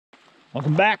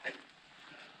Welcome back.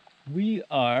 We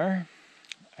are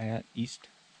at East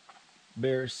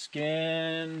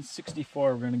Bearskin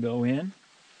 64. We're going to go in.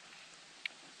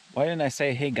 Why didn't I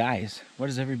say, hey guys? Why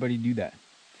does everybody do that?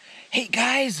 Hey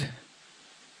guys!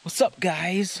 What's up,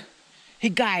 guys? Hey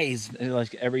guys!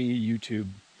 Like every YouTube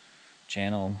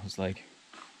channel was like,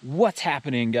 what's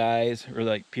happening, guys? Or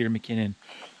like Peter McKinnon,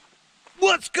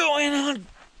 what's going on,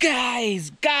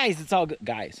 guys? Guys, it's all good.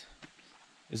 Guys.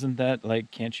 Isn't that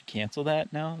like, can't you cancel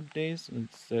that nowadays?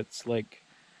 It's like,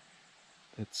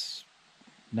 it's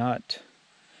not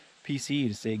PC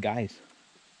to say guys.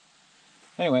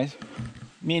 Anyways,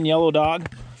 me and Yellow Dog,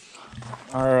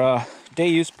 our day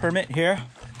use permit here.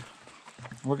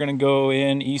 We're gonna go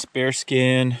in East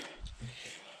Bearskin,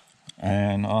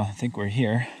 and I think we're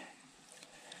here.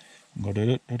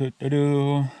 And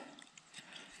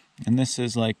this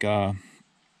is like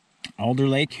Alder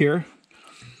Lake here.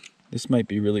 This might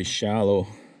be really shallow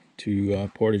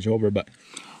to portage over, but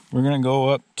we're gonna go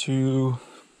up to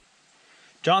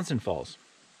Johnson Falls.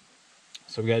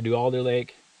 So we gotta do Alder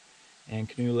Lake and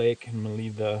Canoe Lake, and we'll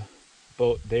leave the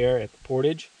boat there at the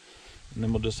portage, and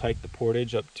then we'll just hike the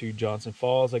portage up to Johnson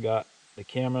Falls. I got the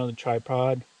camera, the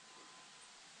tripod,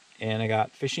 and I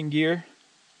got fishing gear,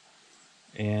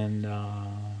 and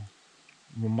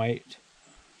we might,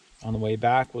 on the way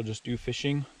back, we'll just do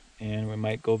fishing, and we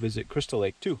might go visit Crystal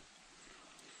Lake too.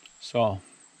 So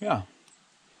yeah,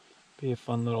 be a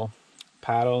fun little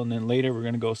paddle, and then later we're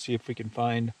gonna go see if we can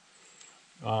find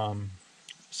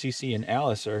Cece and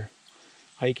Alice are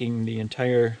hiking the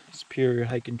entire Superior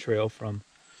hiking trail from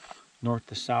north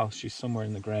to south. She's somewhere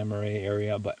in the Grand Marais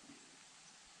area, but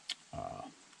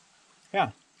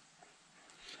yeah,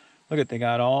 look at, they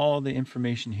got all the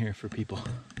information here for people.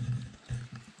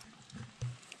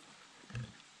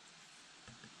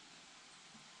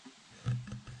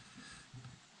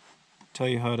 Tell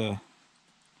you how to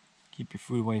keep your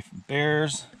food away from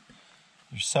bears.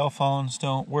 Your cell phones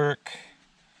don't work.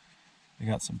 We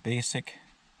got some basic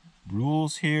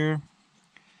rules here.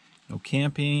 No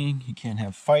camping. You can't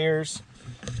have fires.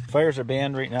 Fires are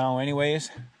banned right now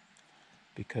anyways,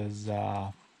 because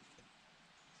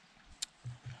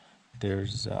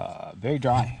there's very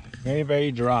dry. Very,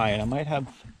 very dry. And I might have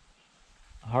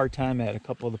a hard time at a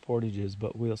couple of the portages,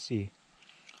 but we'll see.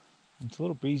 It's a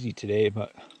little breezy today,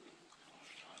 but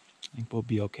I think we'll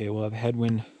be okay. We'll have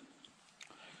headwind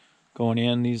going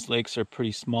in. These lakes are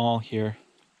pretty small here.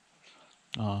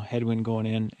 Headwind going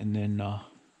in, and then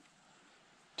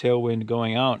tailwind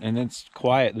going out, and it's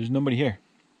quiet. There's nobody here.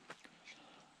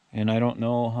 And I don't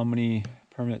know how many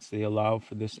permits they allow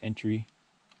for this entry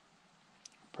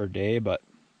per day, but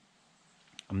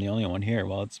I'm the only one here.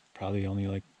 Well, it's probably only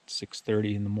like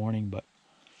 6:30 in the morning, but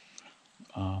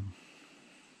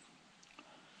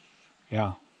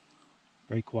yeah.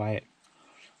 Very quiet.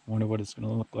 I wonder what it's going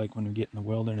to look like when we get in the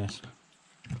wilderness.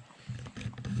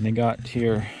 And they got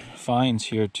here fines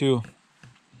here too.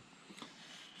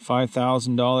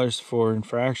 $5,000 for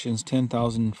infractions,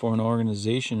 $10,000 for an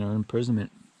organization or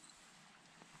imprisonment.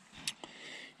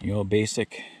 You know,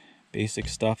 basic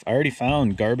stuff. I already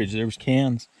found garbage. There was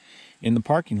cans in the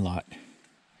parking lot.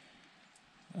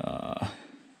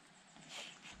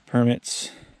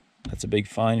 Permits. That's a big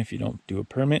fine if you don't do a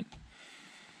permit.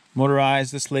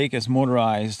 Motorized, this lake is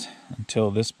motorized until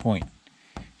this point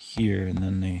here, and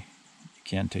then you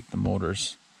can't take the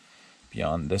motors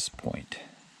beyond this point.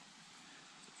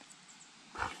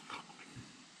 What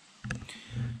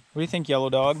do you think, Yellow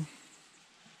Dog?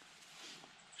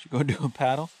 Should go do a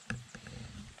paddle?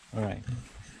 All right.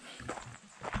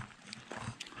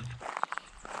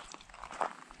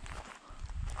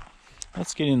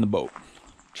 Let's get in the boat.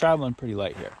 Traveling pretty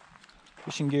light here.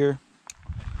 Fishing gear,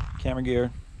 camera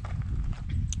gear,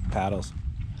 paddles.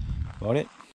 About it.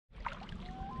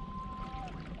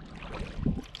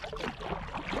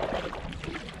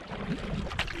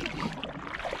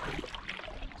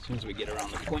 As soon as we get around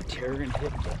the point here, we're going to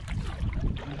hit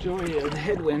the majority of the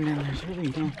headwind, and there's really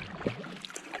no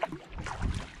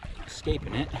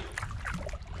escaping it.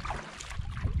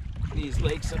 These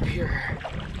lakes up here are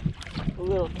a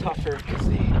little tougher because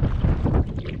they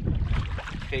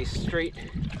face straight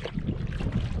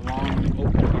along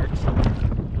open parts,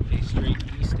 face straight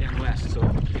east and west. So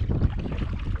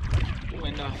the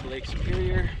wind off Lake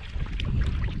Superior,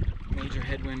 major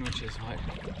headwind, which is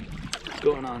what's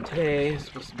going on today. It's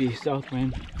supposed to be south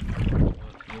wind. Well,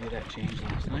 maybe that changed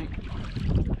last night. I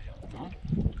don't know.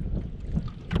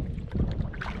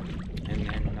 And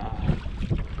then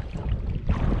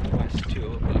west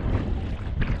too, but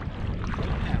we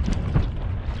don't have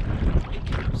big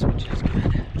caps, which is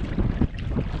good.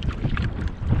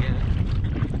 Yeah,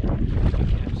 big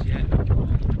caps yet.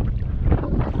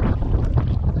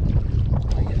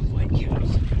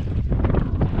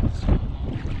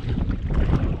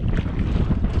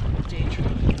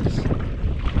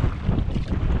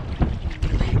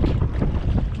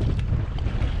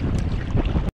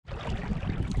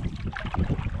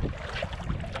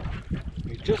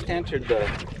 just entered the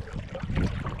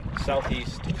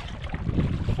southeast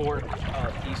fork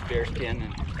of East Bearskin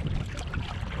and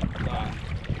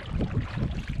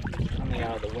coming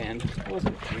out of the wind. It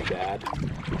wasn't too bad.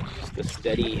 Just a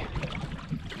steady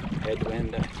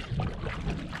headwind.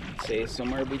 I'd say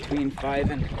somewhere between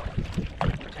 5 and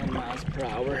 10 miles per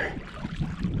hour.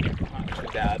 Not too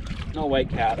bad. No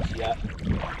whitecaps yet.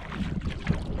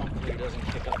 Hopefully it doesn't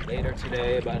pick up later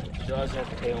today, but it does have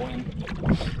tailwind,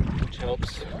 which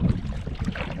helps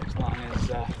as long as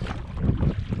the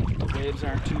waves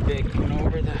aren't too big coming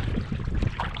over the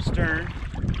stern.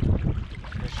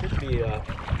 There should be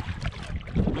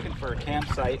looking for a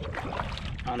campsite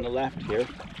on the left here,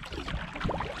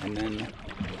 and then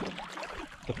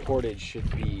the portage should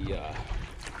be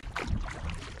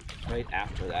right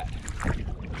after that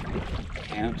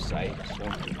campsite. So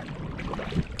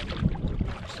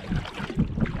just gonna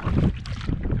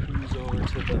cruise over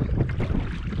to the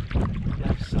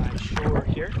left side shore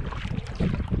here.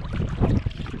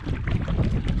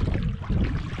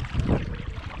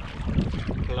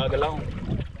 Plug along.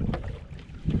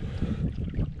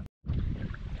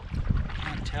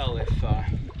 Can't tell if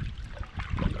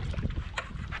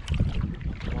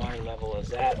water level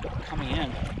is at, but coming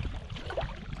in,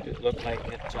 it looked like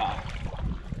it.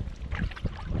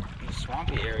 The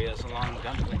swampy areas along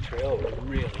Dumpling Trail were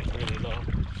really low,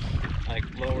 like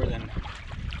lower than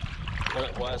what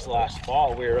it was last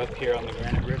fall. We were up here on the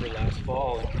Granite River last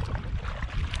fall, and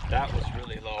that was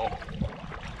really low.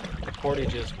 The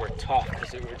portages were tough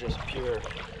because they were just pure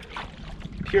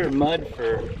mud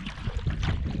for a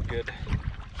good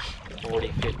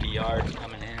 40-50 yards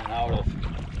coming in and out of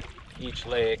each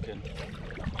lake. And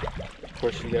of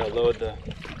course you gotta load the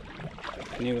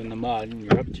canoe in the mud and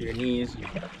you're up to your knees.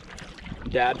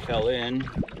 Dad fell in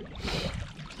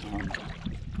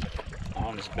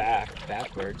on his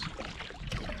backwards.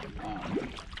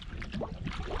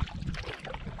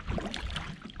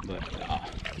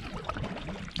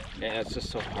 Yeah, it's just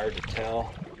so hard to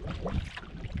tell.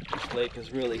 This lake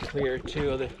is really clear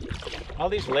too. All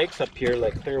these lakes up here,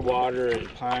 like Clearwater and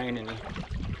Pine, and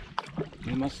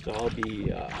they must all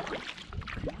be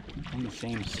in the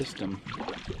same system.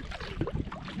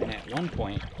 And at one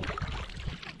point,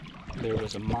 there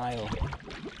was a mile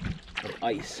of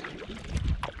ice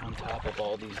on top of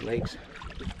all these lakes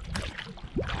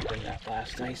back in that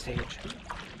last ice age.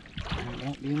 And it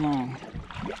won't be long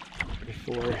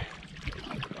before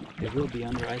they will be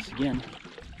under ice again,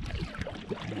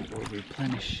 and it will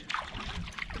replenish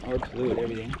or pollute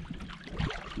everything.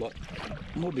 But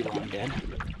we'll be long dead.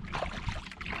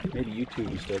 Maybe YouTube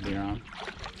will still be around.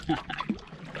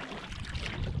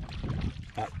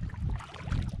 I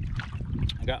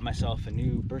got myself a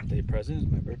new birthday present. It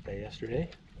was my birthday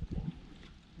yesterday.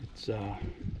 It's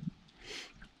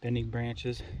Bending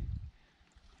Branches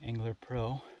Angler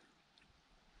Pro.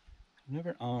 I've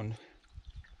never owned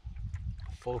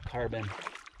a full carbon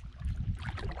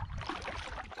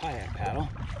kayak paddle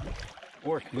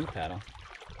or canoe paddle,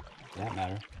 for that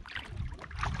matter.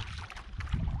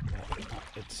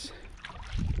 I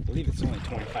believe it's only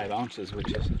 25 ounces,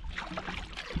 which is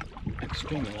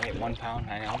extremely light. 1 pound,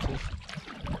 9 ounces.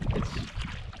 It's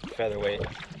featherweight,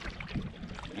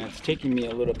 and it's taking me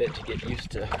a little bit to get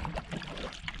used to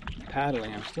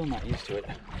paddling. I'm still not used to it.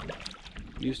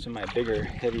 I'm used to my bigger,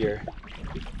 heavier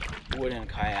wooden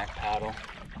kayak paddle,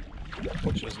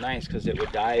 which was nice because it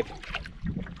would dive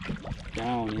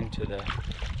down into the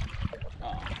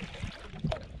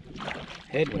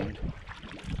headwind.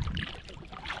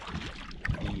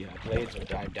 The blades would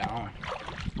dive down,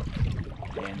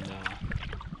 and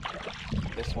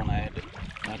this one I had to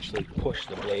actually push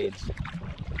the blades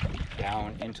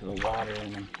down into the water,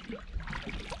 and I'm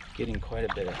getting quite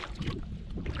a bit of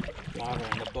water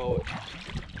in the boat.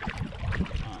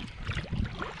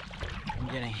 I'm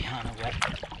getting kind of wet,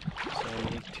 so I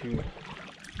need to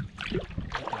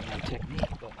work on my technique,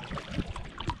 but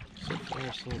so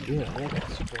far so good. I like it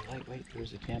super lightweight.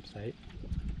 There's a campsite.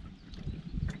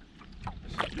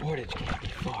 So the portage can't be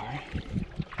far.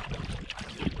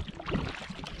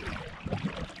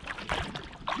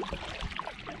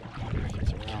 I'm wondering if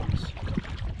it's around this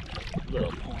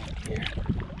little point here.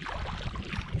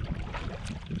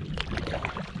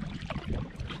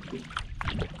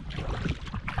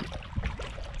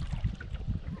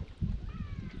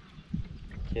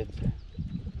 Kids. A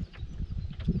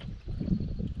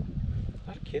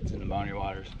lot of kids in the Boundary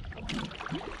Waters,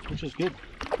 which is good.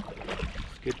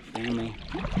 It's good family.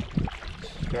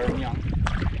 Starting young.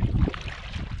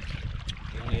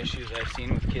 The only issues I've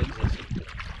seen with kids is,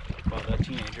 well, the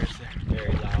teenagers, they're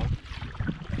very loud.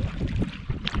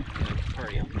 And they like to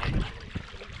party all night.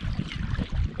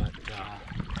 But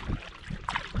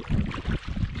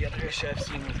issue I've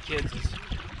seen with kids is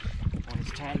when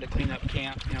it's time to clean up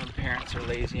camp, you know, the parents are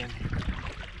lazy and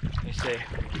they say,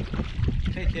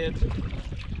 hey kids,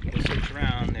 go search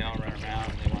around. They all run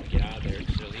around and they want to get out of there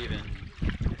because they're leaving.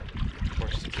 Of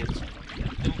course, the kids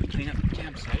don't clean up the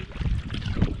campsite,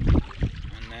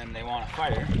 and then they want a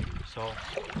fire. So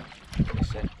they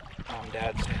said, Mom and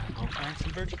Dad said, go find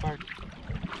some birch bark.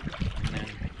 And then,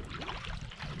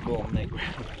 boom, they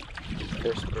grab the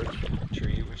first birch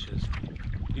tree, which is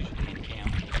usually in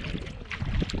camp, and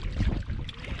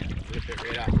rip it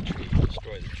right off the tree,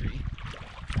 destroy the tree.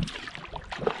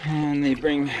 And they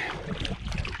bring,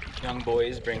 young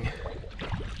boys bring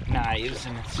knives,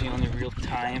 and it's the only real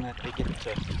time that they get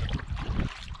to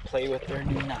play with their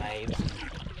new knives.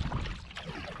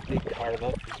 They carve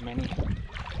up as many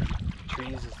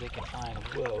trees as they can find.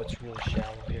 Whoa, it's really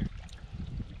shallow here.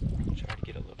 I'll try to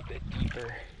get a little bit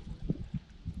deeper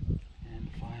and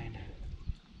find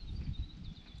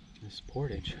this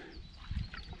portage.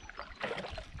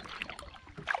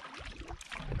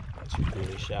 It's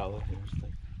really shallow. There's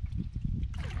like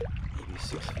maybe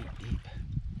 6 feet deep.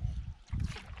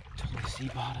 Totally sea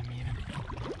bottom even.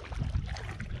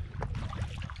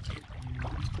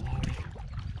 It's cloudy.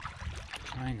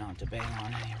 Trying not to bang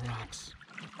on any rocks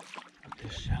with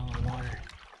this shallow water.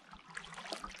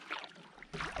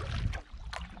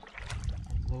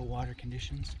 Low water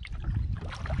conditions.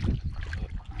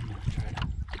 But I'm gonna try to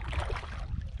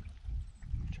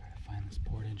find this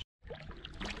portage.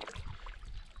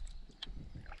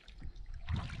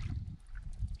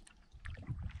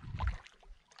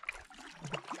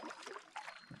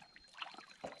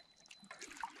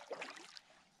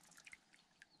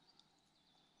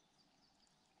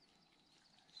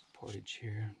 Portage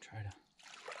here, try to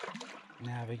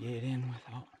navigate in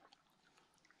without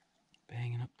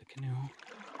banging up the canoe.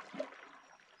 A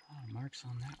lot of marks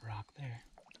on that rock there.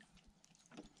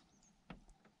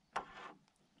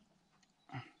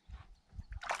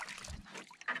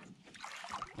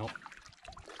 Nope.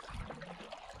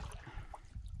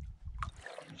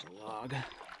 There's a log.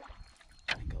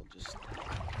 I think I'll just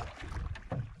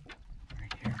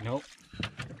right here. Nope.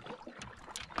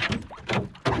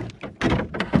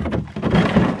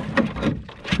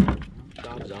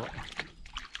 Dog's out.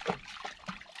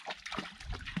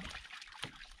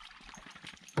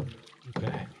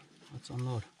 Okay, let's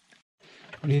unload.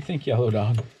 What do you think, Yellow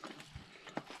Dog?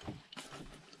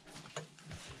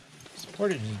 This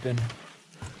portage has been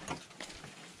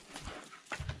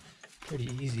pretty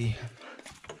easy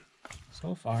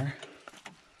so far.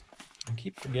 I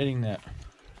keep forgetting that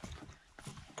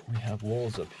we have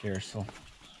wolves up here, so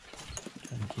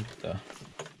trying to keep the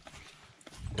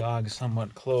dogs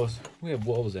somewhat close. We have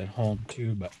wolves at home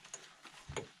too, but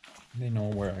they know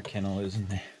where our kennel is and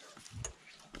they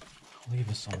leave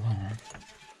us alone.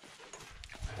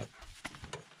 But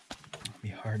it'll be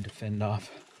hard to fend off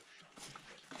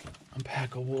a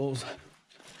pack of wolves.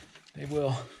 They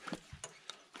will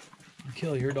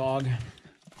kill your dog.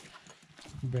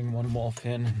 You bring one wolf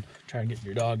in and try to get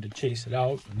your dog to chase it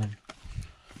out and then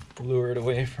lure it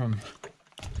away from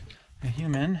a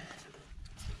human.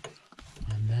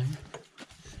 And then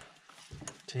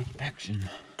take action.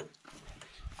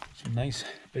 Some nice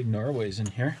big Norways in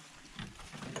here.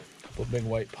 A couple big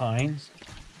white pines.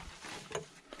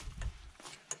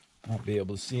 Won't be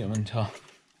able to see them until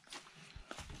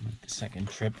the second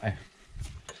trip. I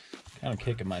kind of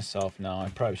kicking myself now. I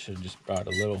probably should have just brought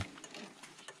a little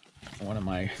one of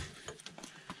my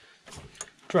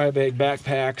dry bag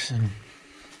backpacks and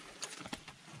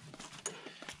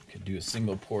could do a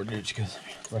single portage because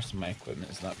the rest of my equipment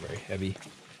is not very heavy.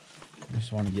 I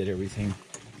just want to get everything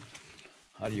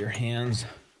out of your hands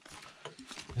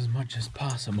as much as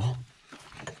possible.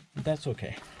 But that's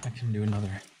okay. I can do another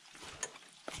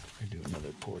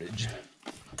portage.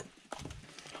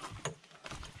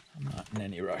 I'm not in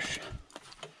any rush.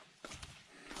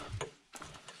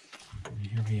 And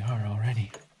here we are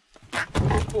already.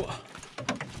 Oh,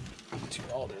 to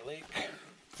Alder Lake.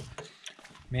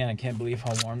 Man, I can't believe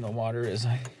how warm the water is.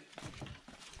 I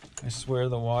swear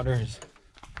the water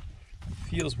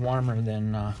feels warmer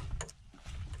than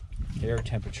air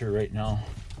temperature right now.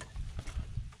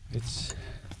 It's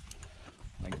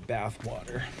like bath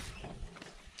water.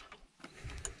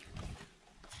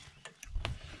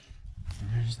 And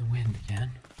there's the wind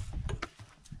again.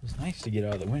 It was nice to get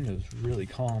out of the wind. It was really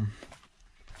calm.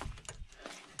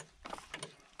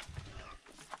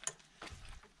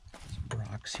 Some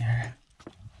rocks here.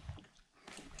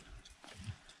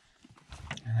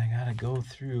 And I gotta go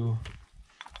through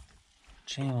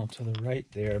channel to the right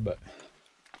there, but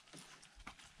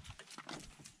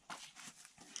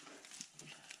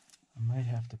I might Might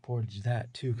have to portage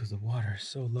that too because the water is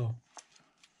so low.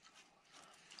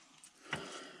 I'm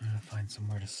gonna find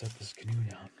somewhere to set this canoe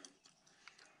down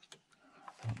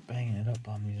without banging it up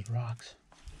on these rocks.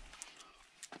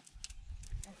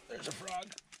 There's a frog.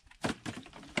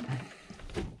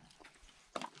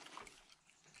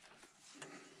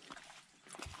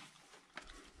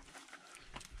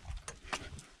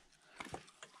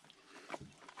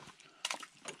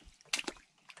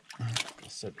 I'll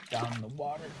set it down in the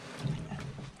water.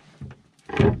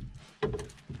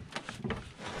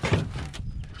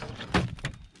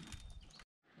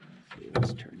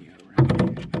 Let's turn you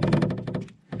around.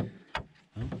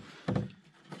 Oh,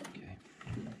 okay.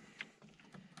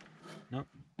 Nope.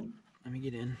 Let me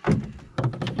get in.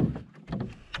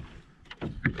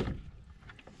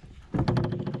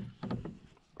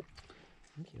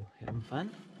 Thank you. Having fun?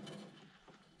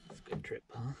 It's a good trip,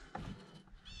 huh?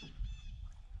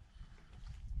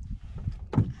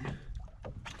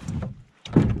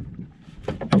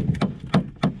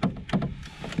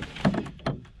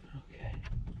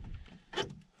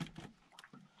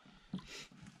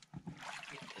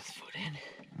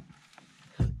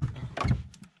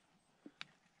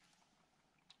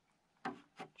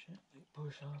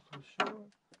 Push off of shore.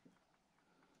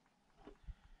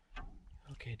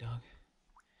 Okay, dog.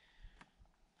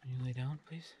 Can you lay down,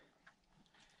 please?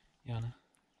 Jaana.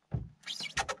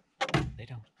 Lay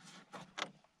down.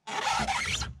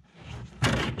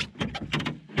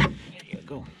 There you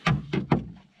go.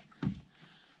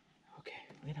 Okay,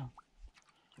 lay down.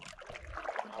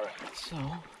 Alright, so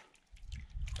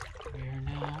we are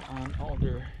now on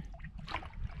Alder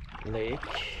Lake.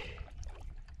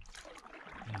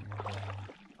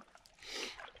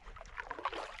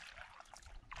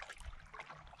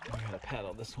 I'm gonna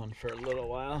paddle this one for a little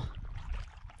while.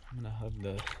 I'm gonna hug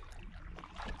the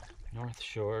north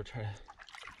shore, try to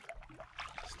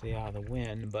stay out of the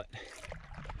wind, but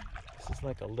this is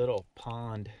like a little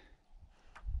pond,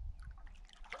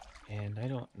 and I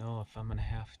don't know if I'm gonna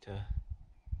have to.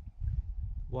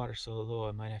 Water so low,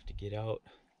 I might have to get out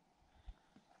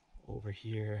over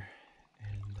here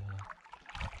and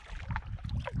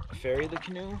ferry the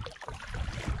canoe.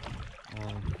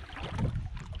 I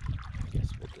guess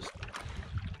we'll just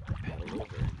paddle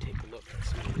over and take a look and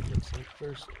see what it looks like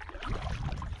first.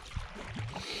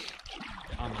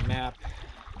 On the map,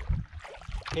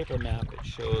 paper map, it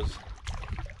shows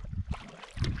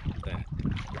that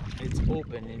it's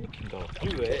open and you can go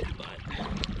through it, but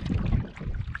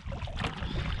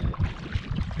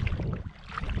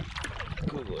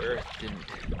Google Earth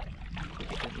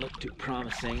didn't look too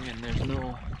promising, and there's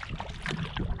no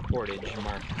portage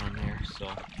marked on there, so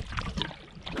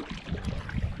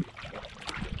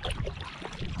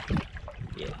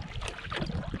yeah,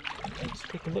 let's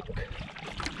take a look.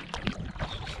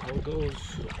 That's just how it goes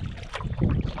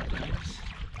sometimes.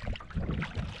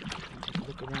 Take a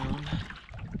look around.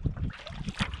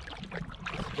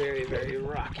 It's very, very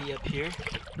rocky up here.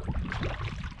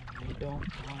 I don't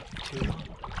want to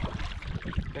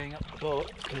bang up the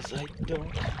boat because I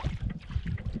don't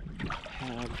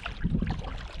have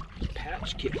a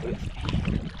patch kit with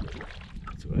me.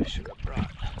 That's what I should have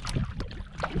brought.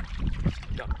 Some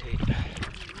duct tape.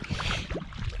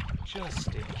 Just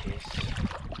in case.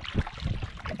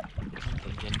 I'm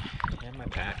thinking, and my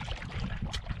pack.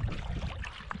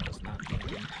 Was not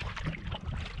thinking.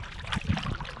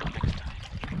 Next time.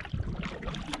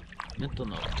 Mental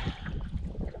note.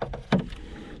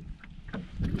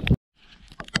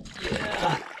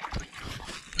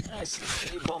 I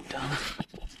see a bump down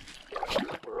a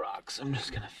couple rocks. I'm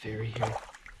just gonna ferry here.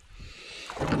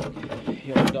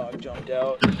 The other dog jumped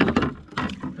out. I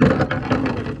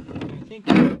think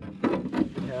we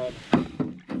had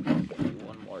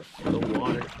one more foot of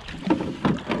water.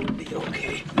 That would be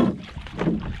okay.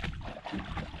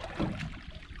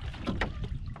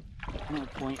 No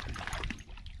point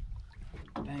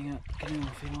bang up the canoe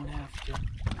if you don't have to.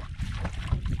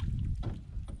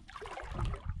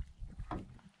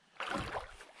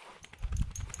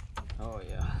 Oh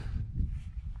yeah.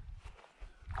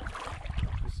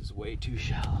 This is way too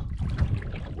shallow.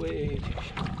 Way too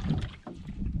shallow.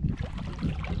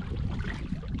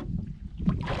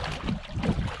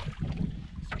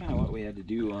 It's kind of what we had to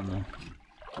do on the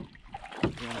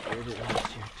river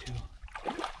last year too.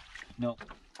 Nope.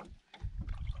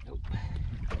 Nope.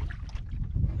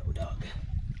 No dog.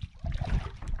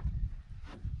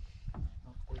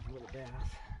 Oh, there's a little bass.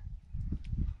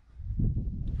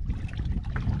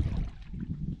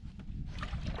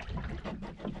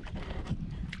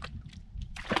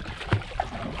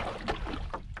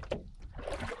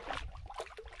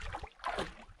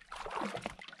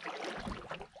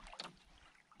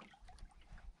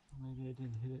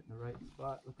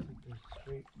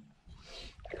 straight.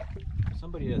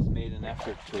 Somebody has made an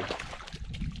effort to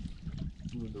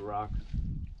move the rocks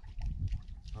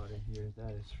out of here,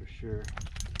 that is for sure.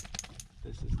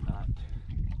 This is not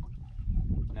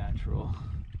natural.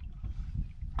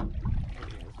 Somebody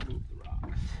has moved the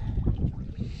rocks.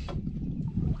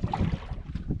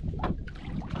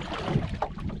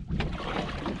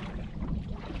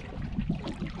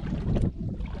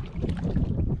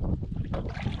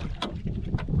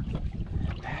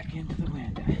 Back into the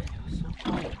wind. It was so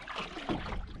quiet.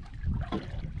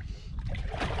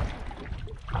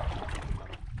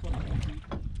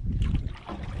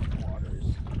 Waters.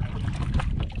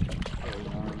 Very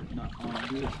warm. Not want to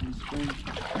do this in the spring.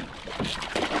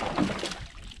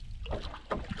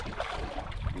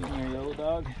 You there, yellow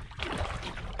dog.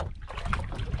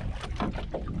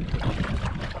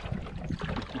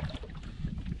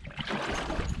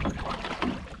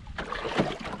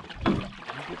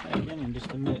 In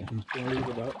just a minute, I'm just going to leave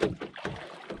it up.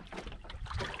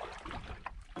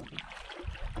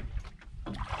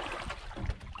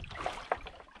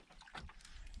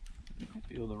 Might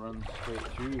be able to run straight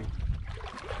through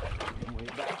and way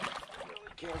back.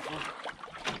 Really careful.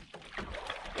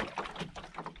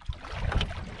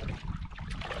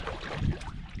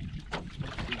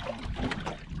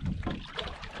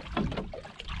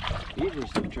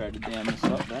 Beavers have tried to dam this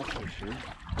up, that's for sure.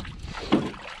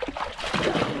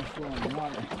 Flowing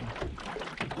water.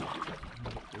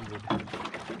 They would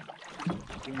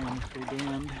dam if they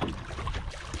dammed.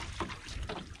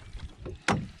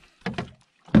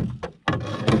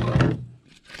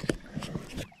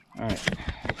 Alright.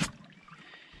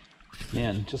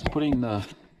 Man, just putting the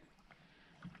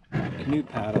canoe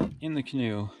paddle in the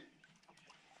canoe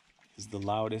is the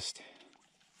loudest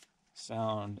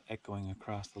sound echoing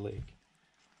across the lake.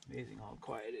 Amazing how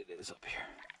quiet it is up here.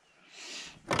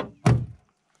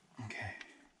 Okay.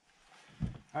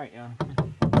 Alright, Jaana.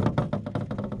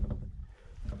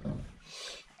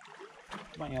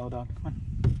 Come on, yellow dog. Come on.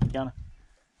 Jaana.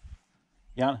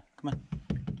 Jaana, come on.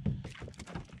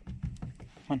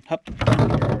 Come on, hop.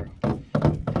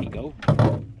 There you go.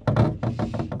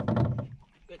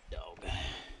 Good dog.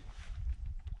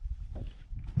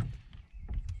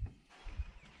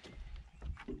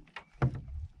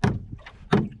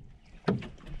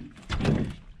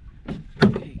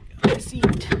 Okay, got my seat.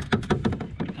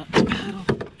 Got the paddle.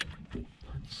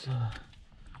 Let's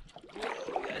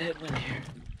we got a headwind here.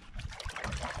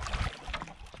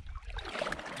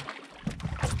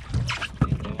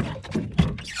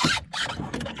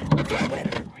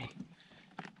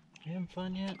 You having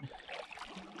fun yet?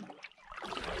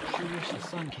 Sure wish the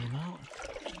sun came out.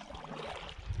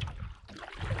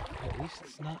 At least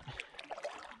it's not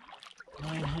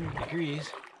 900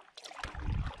 degrees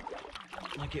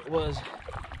like it was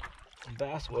in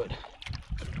Basswood.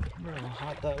 Remember how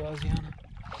hot that was, Jaana?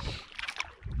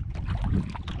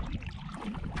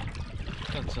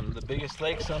 Got some of the biggest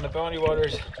lakes on the Bounty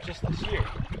Waters just this year.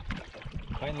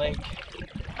 Pine Lake,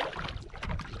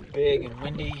 big and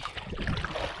windy.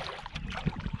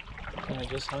 Kind of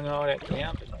just hung out at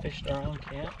camp and fished around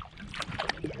camp.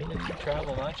 Really didn't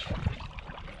travel much.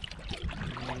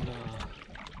 And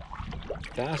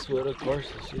Basswood, of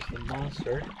course, is just a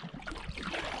monster.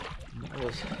 And that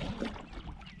was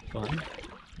fun.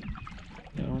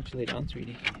 Now, why don't you lay down,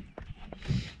 sweetie?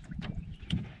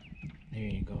 There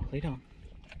you go. Lay down.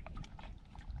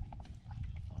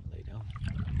 Lay down.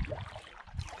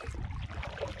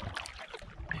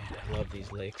 Man, I love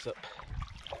these lakes up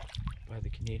by the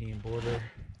Canadian border.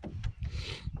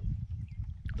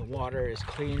 The water is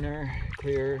clearer,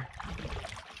 and it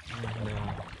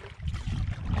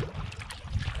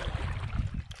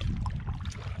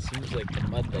seems like the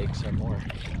mud lakes are more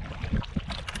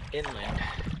inland.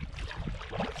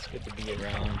 It's good to be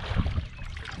around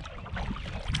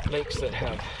lakes that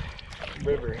have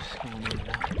rivers going in and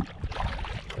out.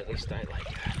 Or at least I like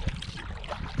that.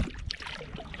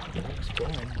 It looks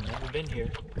fun. I've never been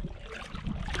here.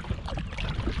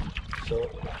 So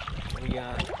we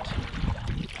got,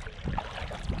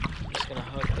 I'm just gonna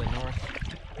hug the north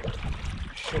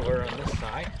shore on this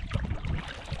side,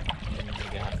 and we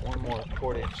got one more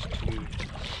portage to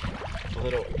the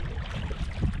little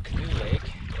Canoe Lake,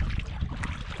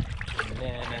 and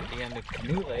then at the end of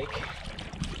Canoe Lake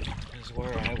is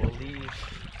where I will leave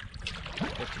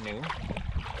the canoe,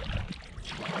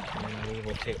 and we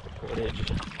will take the portage,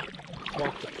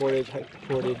 walk the portage, hike the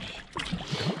portage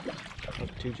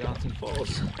up to Johnson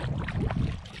Falls.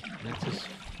 And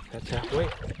that's halfway.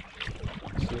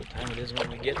 Let's see what time it is when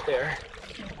we get there.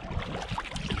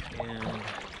 And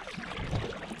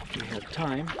if we have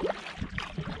time,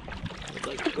 I would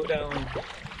like to go down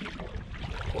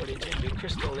portage into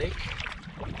Crystal Lake,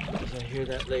 because I hear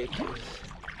that lake is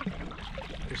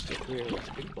crystal clear. It's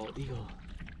a big bald eagle.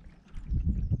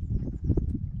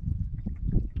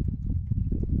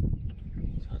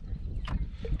 He's hunting.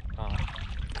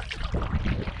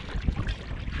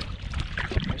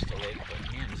 Crystal Lake, but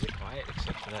man, is it quiet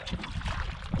except for that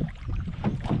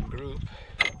one group.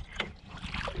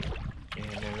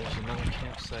 And there's another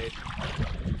campsite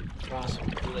across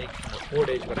the lake from the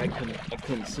portage, but I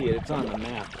couldn't see it. It's on the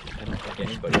map. I don't think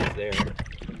anybody's there.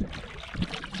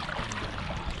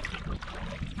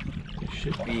 There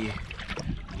should be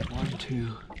 1,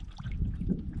 2,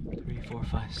 3, 4,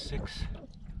 5, 6.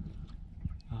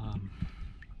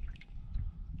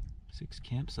 6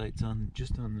 campsites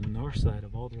just on the north side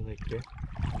of Alder Lake there.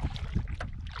 I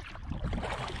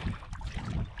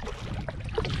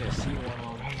think I see one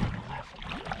already on the left.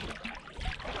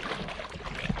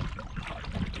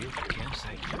 Beautiful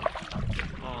campsite.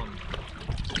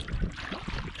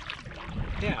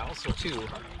 Yeah, also too,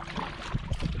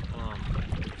 I'll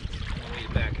read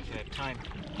it back if I have time.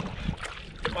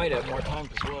 Might have more time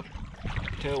because we'll have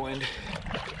tailwind.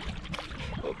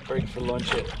 We'll break for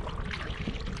lunch at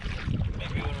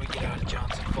maybe when we get out of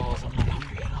Johnson Falls. I'm not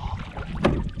hungry at all.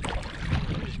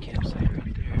 There's a campsite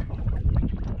right there.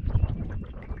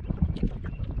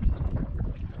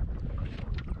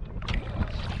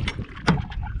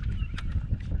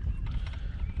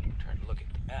 I'm trying to look at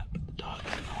the map, but the dog's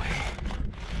in the way.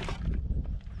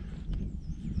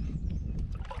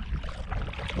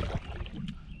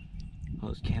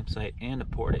 Well, there's a campsite and a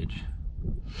portage.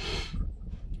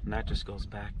 And that just goes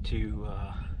back to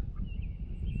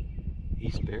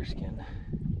East Bearskin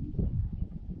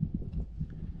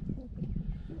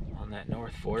on that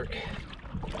North Fork.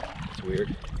 It's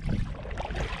weird.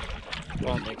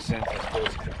 Well, it makes sense, I suppose,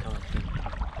 if you're coming from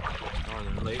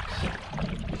northern lakes.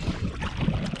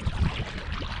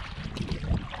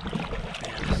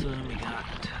 And so then we got,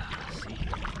 let's see,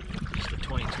 just a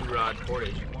 22 rod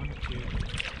portage. 1, 2,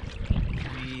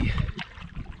 3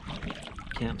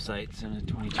 campsites and a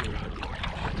 22 rod portage.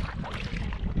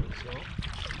 So,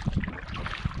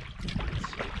 let's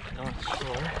see, North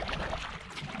Shore.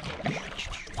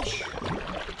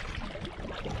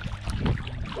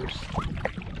 First,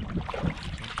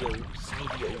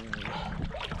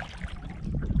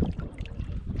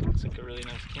 looks like a really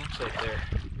nice campsite there.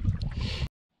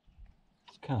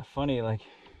 It's kind of funny, like,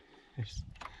 there's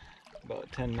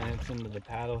about 10 minutes into the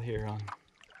paddle here on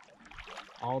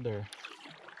Alder.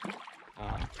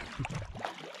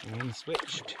 The wind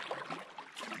switched.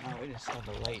 Now we just have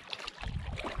a light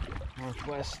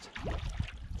northwest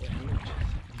wind,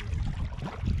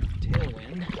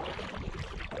 tailwind.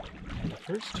 And the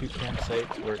first 2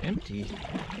 campsites were empty,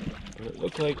 but it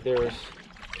looked like there was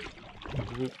a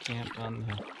group camped on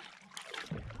the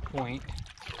point,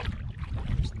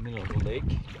 which is the middle of the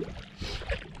lake.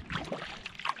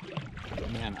 But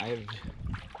man,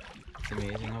 it's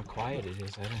amazing how quiet it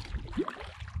is.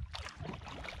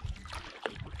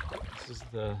 This is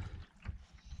the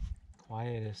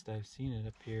quietest I've seen it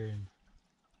up here in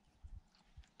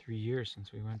 3 years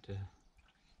since we went to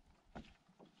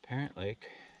Parent Lake.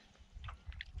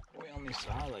 We only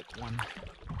saw like one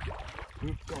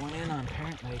group going in on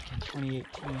Parent Lake in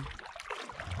 2018.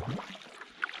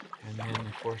 And then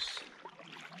of course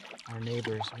our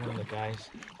neighbors, one of the guys,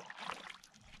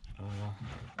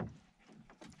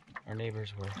 our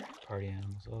neighbors were party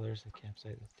animals. Oh, there's the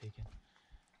campsite that's taken.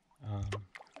 Our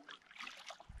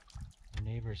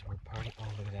neighbors were party. Oh,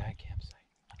 look at that campsite.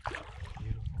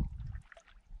 Beautiful.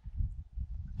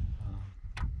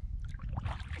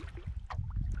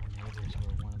 Our neighbors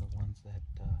were one of the ones that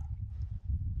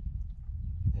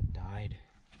died,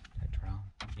 that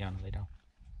drowned. Jaana, lay down.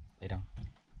 Lay down.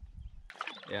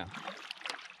 Yeah.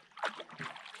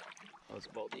 Oh, it's a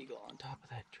bald eagle on top of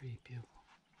that tree. Beautiful.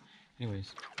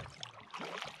 Anyways.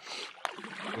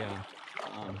 Yeah.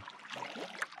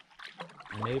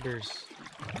 Our neighbors,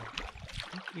 I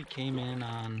think we came in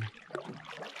on,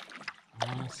 I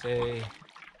want to say, it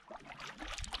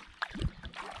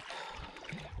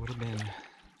would have been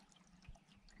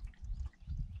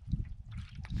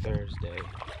Thursday,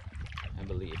 I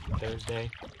believe, Thursday,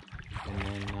 and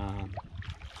then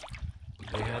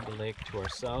we had the lake to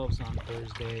ourselves on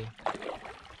Thursday,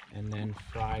 and then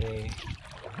Friday,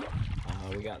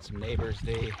 we got some neighbors.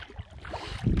 They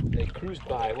cruised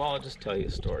by. Well, I'll just tell you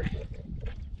a story,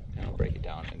 and I'll break it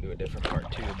down and do a different part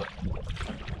too. But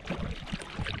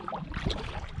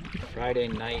Friday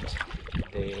night,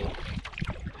 they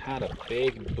had a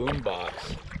big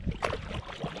boombox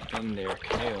in their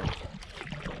canoe,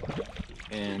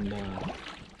 and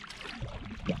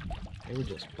they were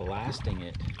just blasting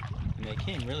it And they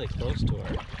came really close to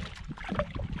our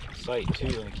site too,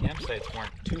 and the campsites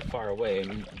weren't too far away. I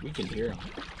mean, we could hear them.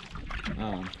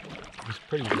 It was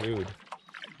pretty rude.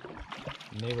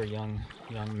 And they were young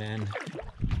men.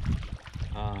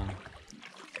 And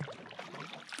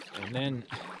then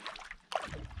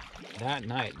that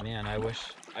night, man, I wish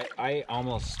I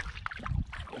almost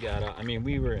got up. I mean,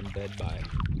 we were in bed by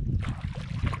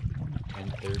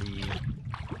 10:30,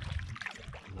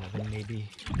 11 maybe.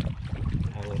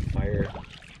 Had a little fire,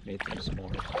 made some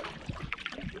s'mores.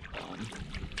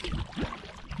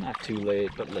 Not too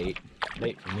late, but late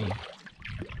for me.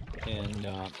 And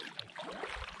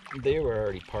they were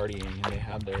already partying, and they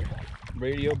had their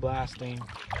radio blasting,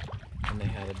 and they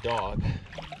had a dog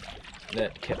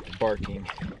that kept barking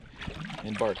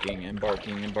and barking and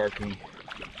barking and barking.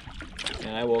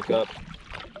 And I woke up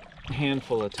a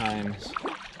handful of times.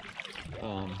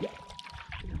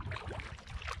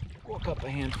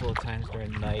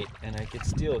 During the night, and I could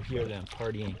still hear them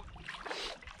partying.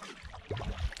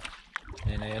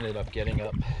 And I ended up getting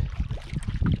up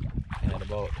at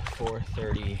about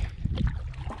 4:30,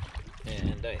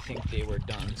 and I think they were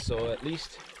done. So at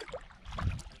least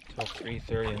till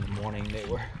 3:30 in the morning they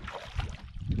were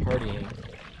partying.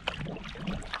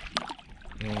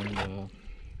 And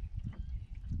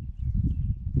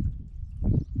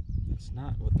it's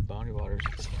not what the Boundary Waters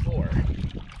is for.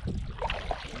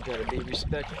 You gotta be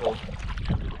respectful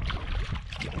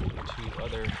to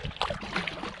other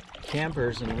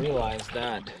campers and realize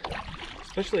that,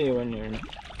 especially when you're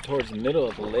towards the middle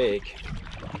of the lake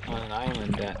on an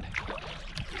island, that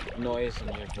noise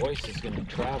and your voice is going to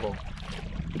travel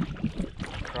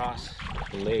across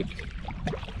the lake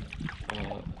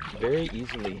very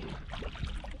easily.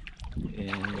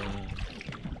 And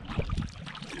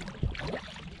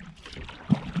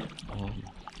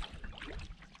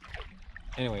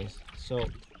anyways, so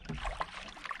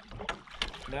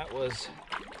that was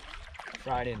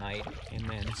Friday night, and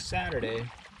then Saturday,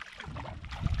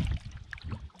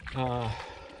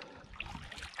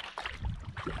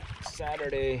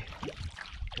 Saturday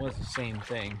was the same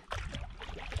thing.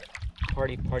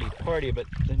 Party, but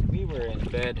then we were in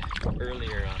bed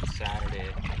earlier on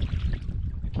Saturday.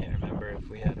 I can't remember if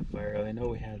we had a fire. I know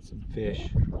we had some fish.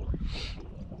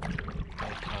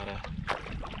 I caught a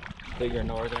bigger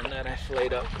northern that I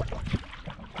filleted up.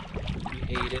 We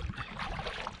ate it.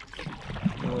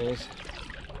 Anyways,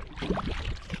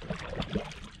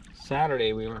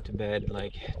 Saturday we went to bed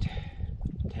like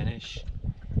 10ish,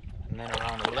 and then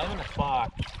around 11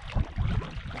 o'clock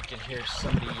we could hear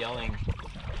somebody yelling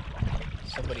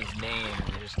somebody's name,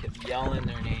 and they just kept yelling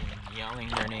their name,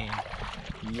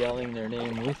 yelling their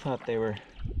name. We thought they were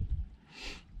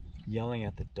yelling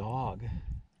at the dog,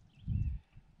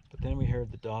 but then we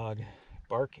heard the dog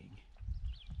barking.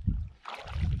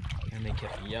 And they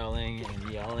kept yelling and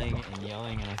yelling and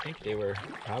yelling, and I think they were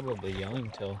probably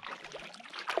yelling till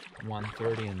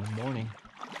 1:30 in the morning.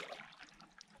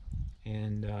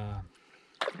 And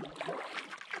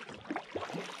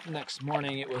next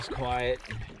morning it was quiet,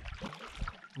 and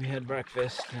we had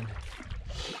breakfast and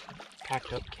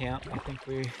packed up camp. I think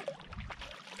we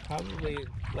probably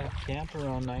left camp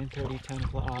around 9:30, 10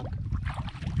 o'clock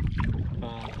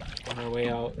on our way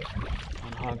out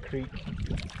on Hog Creek.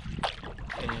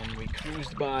 And we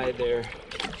cruised by their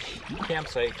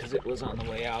campsite because it was on the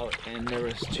way out, and there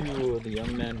was two of the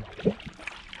young men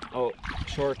out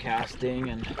shore casting,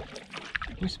 and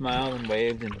we smiled and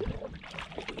waved and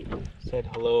said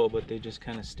hello, but they just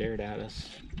kind of stared at us,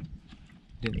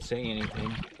 didn't say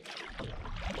anything.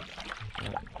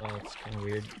 Well, it's kind of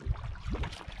weird.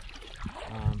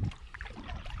 And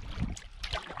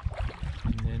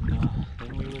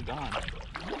then we were gone.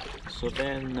 So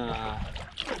then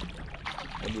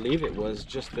I believe it was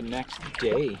just the next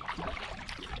day,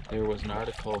 there was an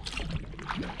article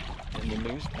in the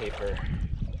newspaper,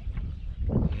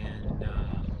 and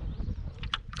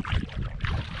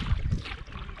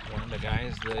one of the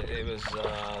guys, it was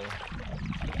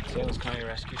St. Louis County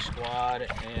Rescue Squad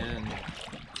and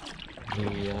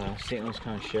the St. Louis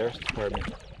County Sheriff's Department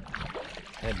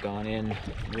had gone in.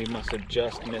 We must have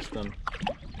just missed them.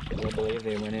 I believe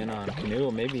they went in on a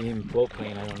canoe, maybe even float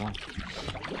plane, I don't know.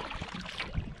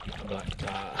 But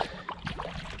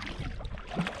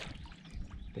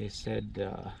they said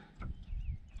the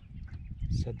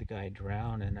guy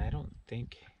drowned, and I don't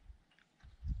think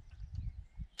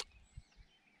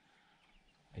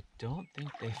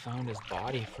they found his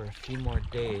body for a few more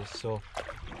days. So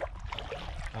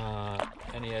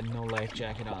and he had no life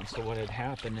jacket on. So what had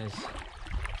happened is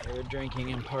they were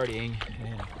drinking and partying,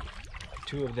 and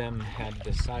two of them had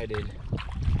decided,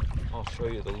 I'll show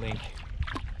you the link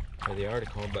for the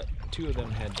article, but two of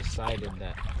them had decided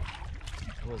that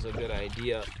it was a good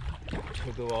idea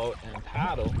to go out and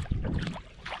paddle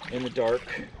in the dark,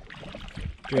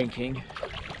 drinking,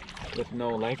 with no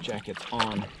life jackets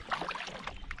on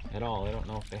at all. I don't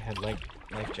know if they had life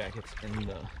jackets in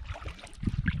the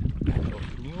actual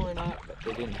canoe or not, but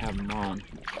they didn't have them on.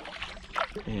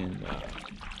 And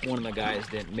one of the guys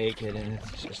didn't make it, and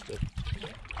it's just a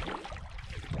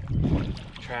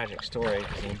tragic story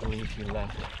because I believe he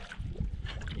left,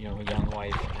 you know, a young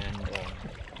wife and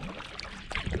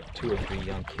 2 or 3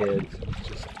 young kids. It's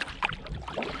just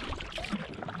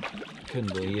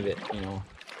couldn't believe it, you know.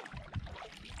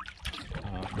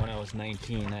 When I was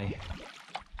 19, I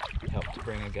helped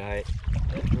bring a guy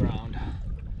that drowned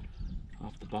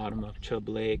off the bottom of Chub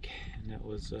Lake, and that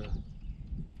was a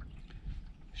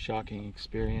shocking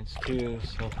experience too.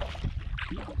 So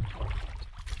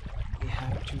we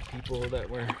have 2 people that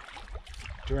were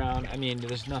drowned. I mean,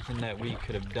 there's nothing that we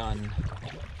could have done,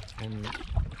 and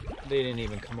they didn't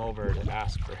even come over to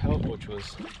ask for help, which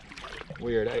was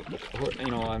weird.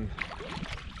 I'm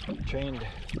trained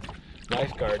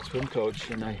lifeguard, swim coach,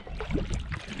 and I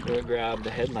would have grabbed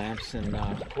the headlamps, and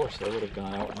of course I would have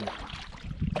gone out and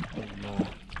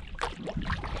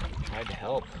tried to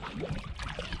help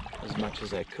as much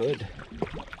as I could.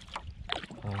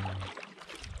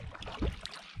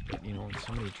 But you know, when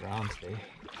somebody drowns, they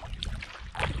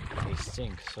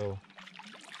sink, so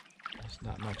there's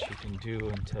not much you can do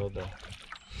until the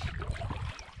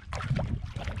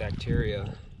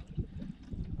bacteria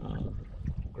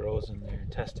grows in their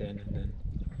intestine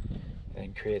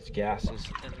and creates gases,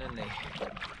 and then they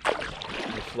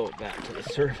float back to the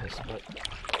surface. But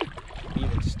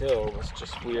even still, it was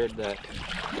just weird that,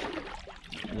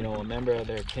 you know, a member of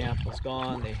their camp was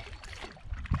gone. They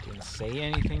didn't say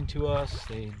anything to us.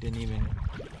 They didn't even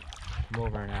come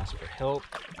over and ask for help.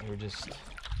 They were just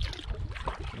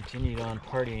continued on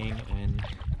partying, and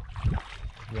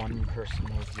one person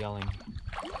was yelling.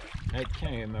 I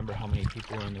can't even remember how many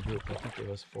people were in the group. I think it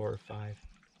was 4 or 5.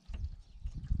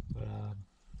 But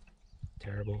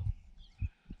terrible.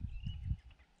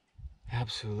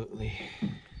 Absolutely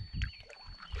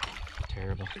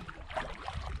terrible.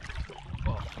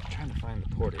 Well, I'm trying to find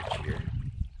the portage here.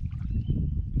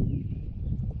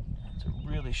 It's a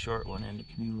really short one into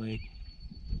Canoe Lake.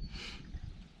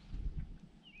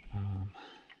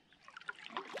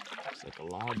 Looks like a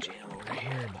log jam over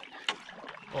here, but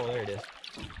oh, there it is.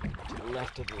 To the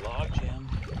left of the log jam.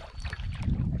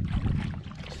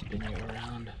 Spin you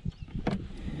around.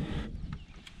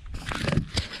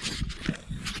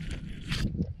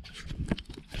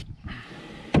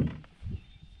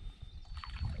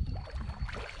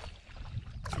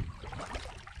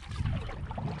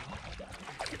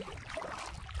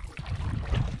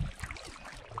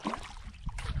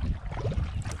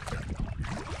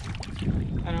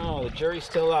 I don't know, the jury's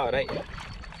still out. I'm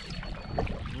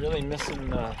really missing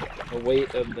the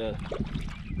weight of the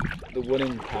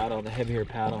wooden paddle, the heavier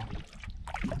paddle.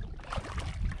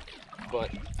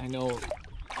 But I know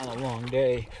on a long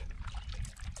day,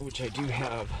 which I do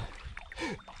have,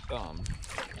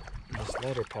 this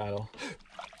lighter paddle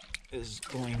is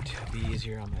going to be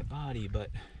easier on my body, but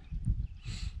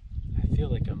I feel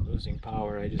like I'm losing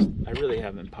power. I really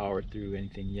haven't powered through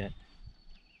anything yet.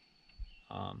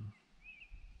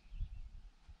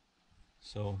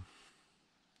 So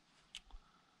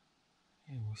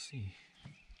yeah, we'll see.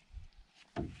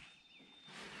 I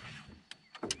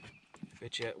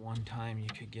bet you at one time you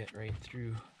could get right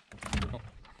through. Oh.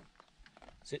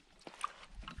 Sit.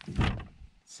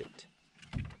 Sit.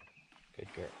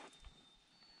 Good girl.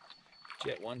 Bet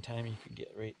you at one time you could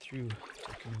get right through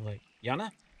to Canoe Lake.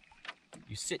 Jaana,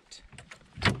 you sit.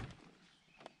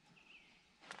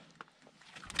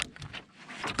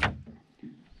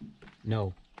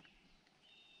 No.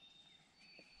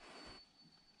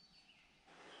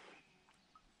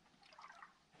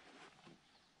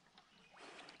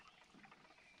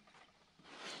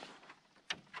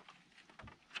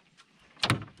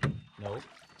 Nope.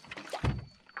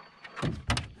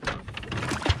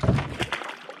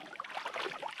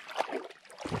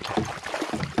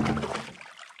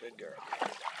 Good girl.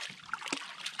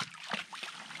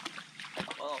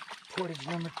 Well, portage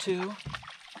number 2.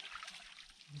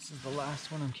 This is the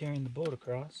last one I'm carrying the boat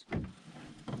across.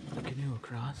 The canoe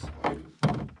across.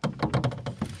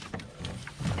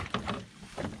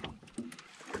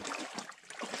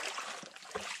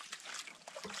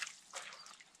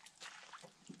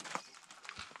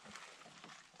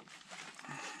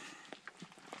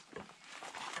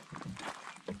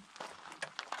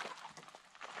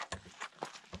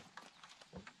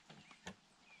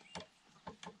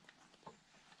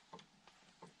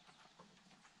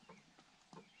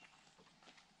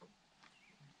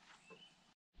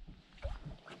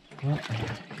 Well,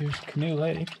 here's Canoe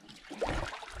Lake. I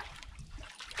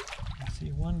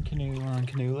see one canoe on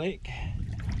Canoe Lake.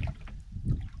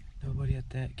 Nobody at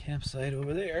that campsite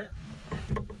over there.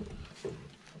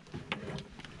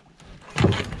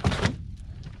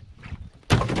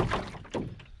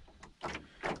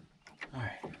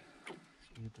 Alright,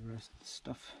 let's get the rest of the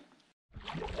stuff.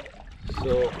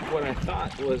 So what I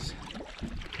thought was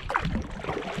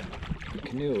a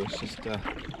canoe was just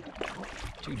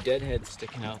two deadheads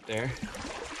sticking out there,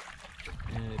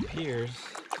 and it appears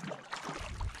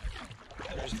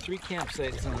there's 3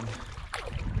 campsites on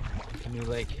Canoe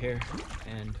Lake here,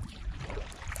 and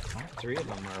all 3 of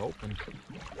them are open.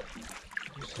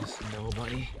 There's just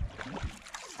nobody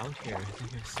out here. I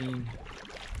think I've seen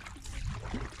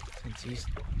since East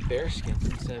Bearskin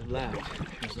since I've left.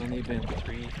 There's only been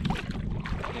 3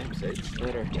 campsites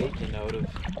that are taken out of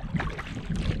 10.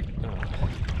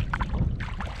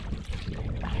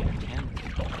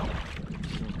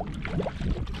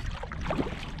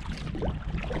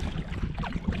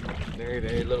 Very,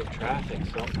 very little traffic,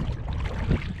 so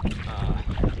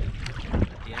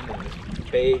the end of this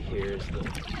bay here is the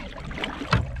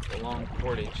long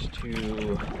portage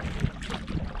to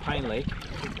Pine Lake,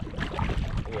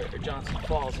 where Johnson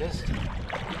Falls is.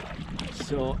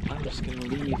 So I'm just going to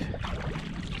leave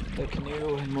the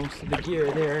canoe and most of the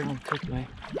gear there, and I'll take my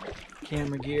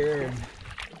camera gear and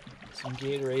some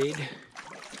Gatorade,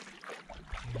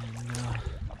 and I'll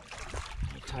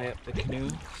tie up the canoe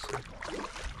so in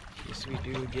case we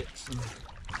do get some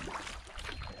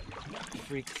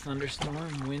freak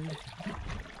thunderstorm wind,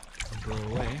 it'll go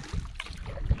away.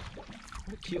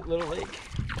 What a cute little lake.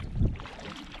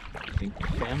 I think the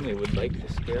family would like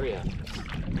this area.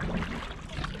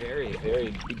 It's very,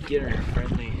 very beginner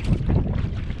friendly.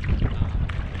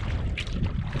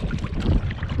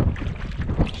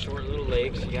 Short little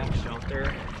lakes, you got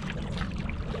shelter.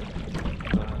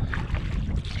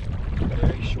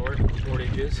 Very short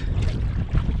portages.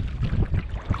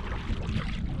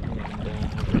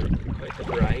 And quite the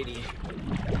variety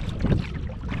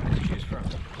to choose from.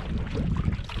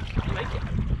 I like it.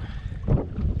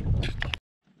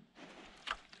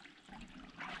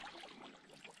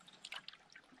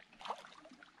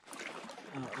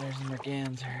 Oh, there's the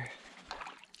merganser.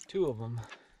 2 of them.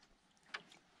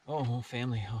 Oh, whole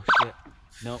family. Oh shit.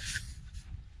 Nope.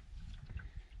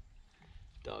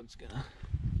 Dog's gonna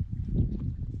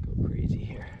go crazy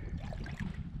here.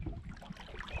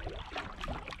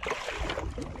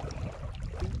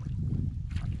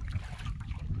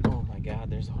 Oh my god,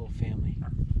 there's a whole family.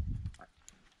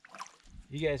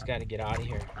 You guys gotta get out of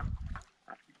here.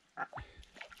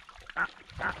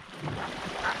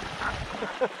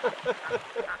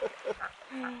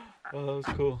 Oh, that was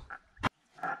cool.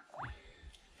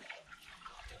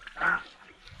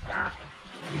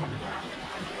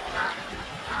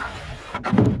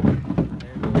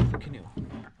 There goes the canoe.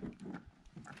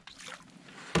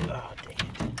 Oh, dang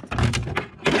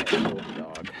it. Old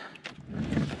dog.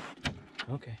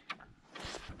 Okay.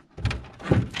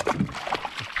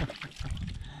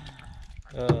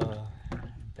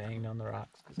 Banged on the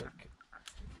rocks because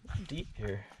it's deep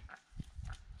here.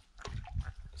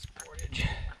 This portage.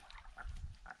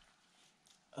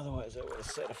 Otherwise, I would have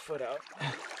set a foot out.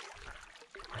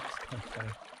 That's kind of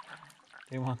funny.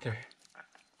 They want their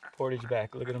portage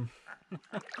back. Look at them.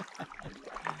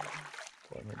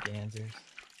 Poor mergansers.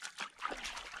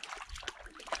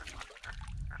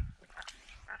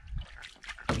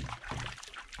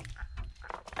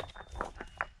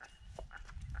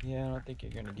 Yeah, I don't think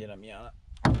you're gonna get them, Jaana.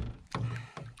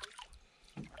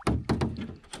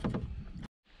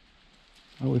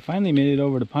 Well, we finally made it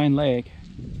over to Pine Lake.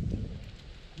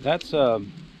 That's a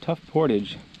tough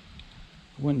portage.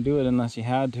 I wouldn't do it unless you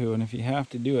had to, and if you have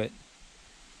to do it,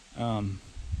 I'd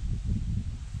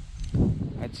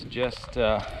suggest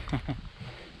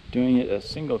doing it a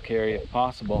single carry if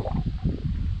possible.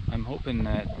 I'm hoping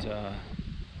that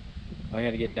I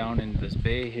got to get down into this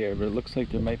bay here, but it looks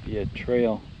like there might be a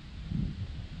trail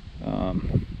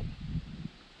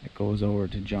that goes over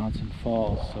to Johnson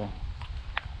Falls. So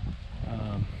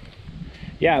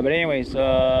yeah, but anyways,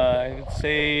 I would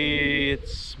say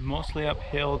it's mostly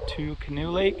uphill to Canoe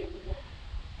Lake,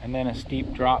 and then a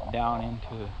steep drop down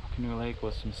into Canoe Lake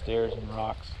with some stairs and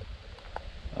rocks,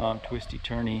 twisty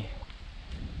turny.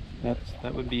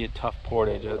 That would be a tough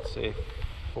portage. I'd say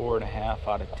 4.5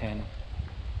 out of 10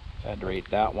 if I had to rate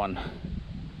that one.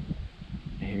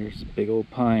 Here's Big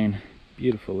Old Pine,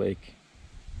 beautiful lake,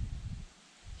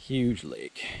 huge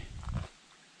lake.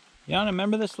 Jaana,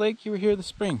 remember this lake? You were here this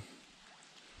spring.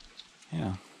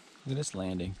 Yeah, look at this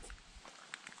landing.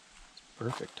 It's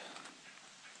perfect.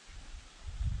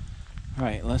 All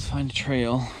right, let's find a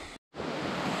trail.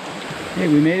 Hey,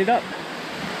 we made it up.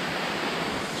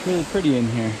 It's really pretty in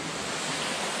here.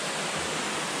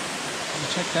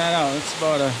 Check that out. It's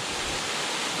about a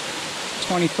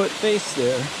 20-foot face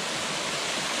there.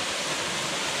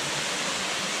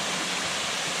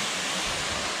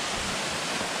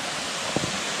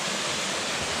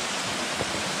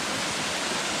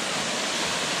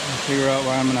 I'll figure out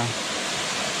where I'm gonna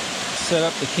set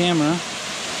up the camera.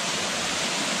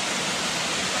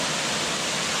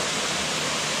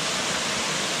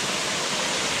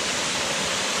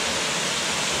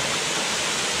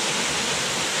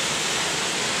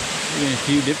 In a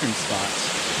few different spots.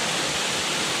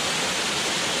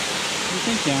 What do you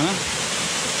think, Jaana?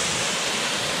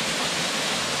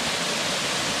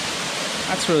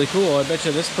 That's really cool. I bet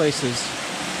you this place is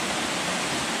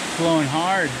flowing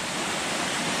hard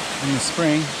in the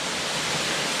spring.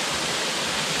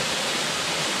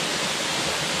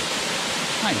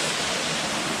 Nice.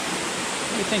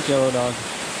 What do you think, Yellow Dog?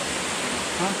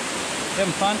 Huh? You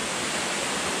having fun?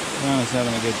 Jaana's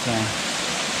having a good time.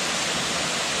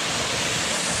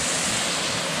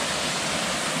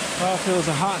 Well, if it was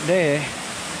a hot day,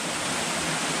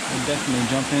 I'd definitely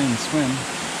jump in and swim.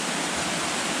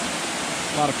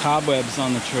 A lot of cobwebs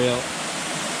on the trail.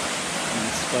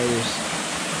 And spiders.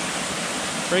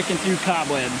 Breaking through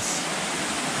cobwebs.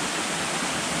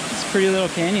 It's a pretty little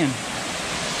canyon.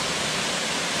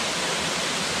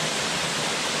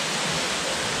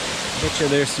 Bet you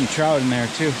there's some trout in there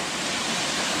too.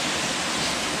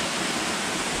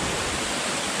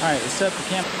 Alright, let's set up the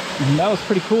camp. And that was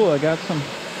pretty cool. I got some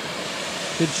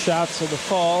good shots of the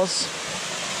falls.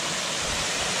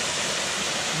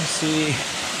 Let's see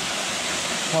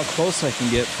how close I can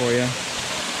get for you.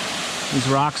 These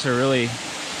rocks are really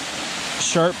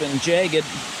sharp and jagged.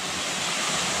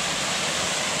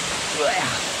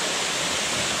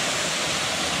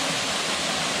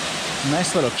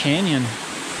 Nice little canyon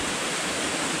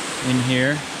in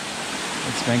here.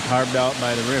 It's been carved out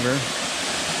by the river.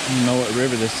 I don't know what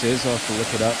river this is. I'll have to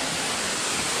look it up.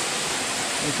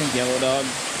 What do you think, Yellow Dog?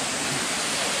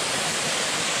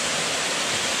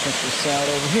 Check this out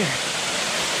over here.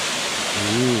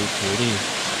 Ooh, pretty.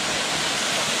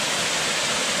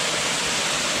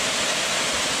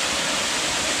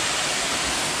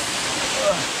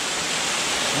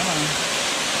 Come on.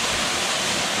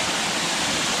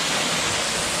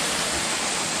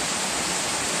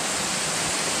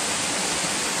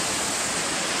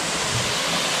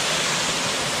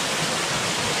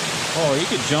 Oh, you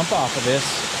could jump off of this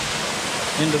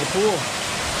into the pool.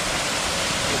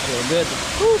 It's real good.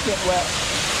 Ooh, get wet.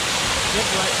 Get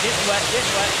wet, get wet, get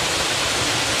wet.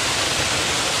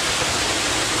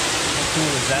 How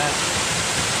cool is that?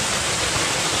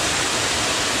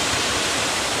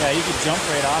 Yeah, you could jump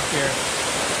right off here.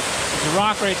 There's a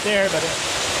rock right there, but you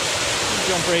can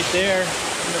jump right there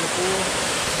into the pool.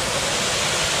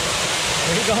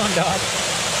 Where you going, dog?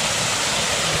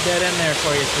 Dead end there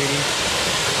for you, sweetie.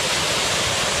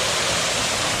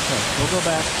 Okay, we'll go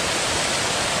back.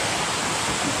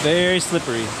 Very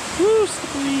slippery. Woo,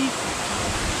 slippery.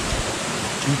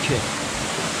 Okay.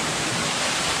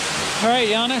 Alright,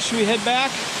 Jaana, should we head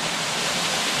back?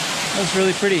 That was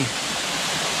really pretty.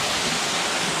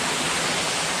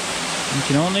 You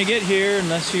can only get here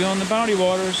unless you go in the bounty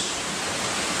waters.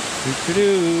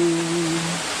 Doo-doo-doo.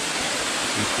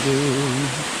 Doo-doo-doo.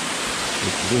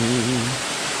 Doo-doo-doo.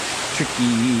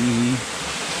 Tricky.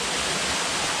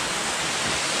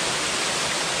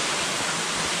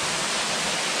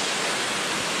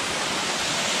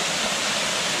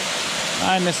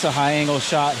 I missed a high angle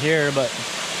shot here, but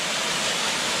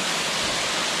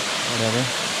whatever.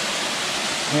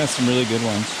 We got some really good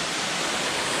ones.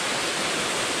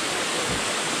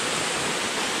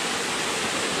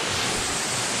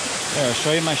 There, I'll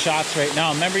show you my shots right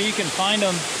now. Remember, you can find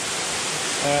them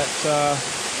at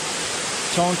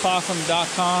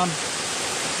tonepossum.com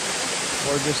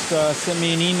or just send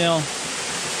me an email,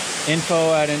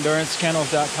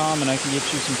 info@endurancekennels.com, and I can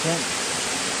get you some prints.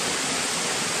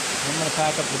 I'm going to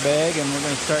pack up the bag and we're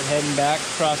going to start heading back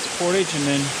across the portage and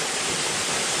then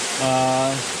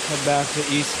head back to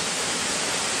East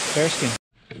Bearskin.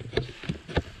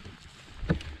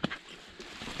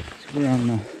 So we're on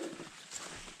the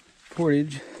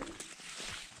portage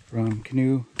from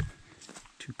Canoe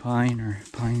to Pine, or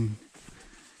Pine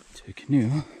to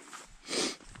Canoe,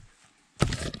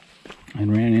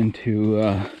 and ran into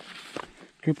a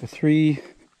group of three,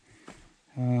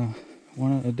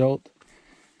 one adult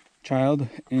child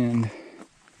and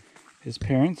his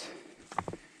parents.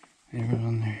 They were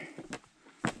on their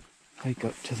hike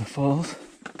up to the falls.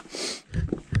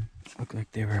 A Looked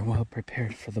like they were well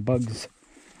prepared for the bugs.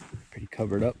 Pretty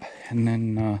covered up. And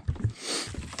then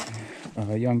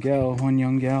one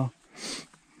young gal,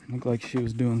 looked like she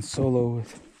was doing solo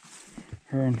with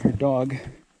her and her dog.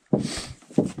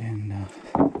 And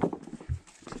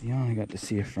Jaana got to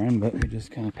see a friend, but we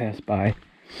just kind of passed by.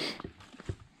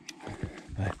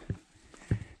 But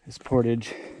this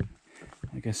portage,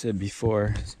 like I said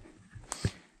before,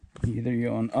 either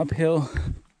you're going uphill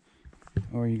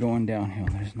or you're going downhill.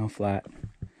 There's no flat.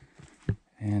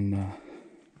 And the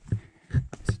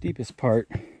steepest part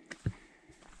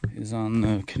is on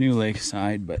the Canoe Lake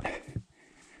side, but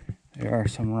there are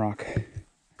some rock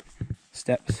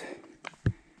steps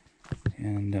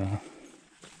and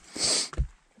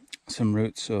some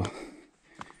roots so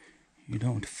you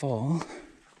don't fall.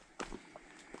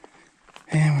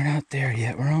 And we're not there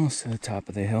yet. We're almost to the top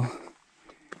of the hill.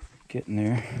 Getting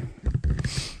there.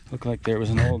 Looked like there was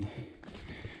an old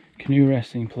canoe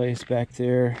resting place back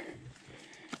there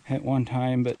at one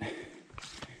time, but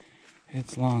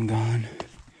it's long gone.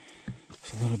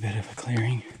 It's a little bit of a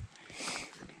clearing.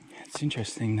 It's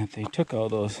interesting that they took all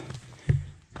those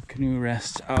canoe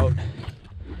rests out.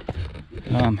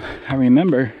 I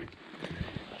remember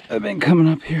I've been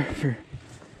coming up here for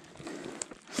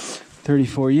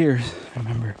 34 years. I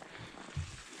remember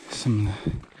some of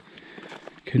the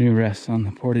canoe rests on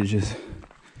the portages.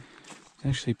 It's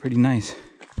actually pretty nice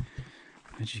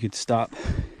that you could stop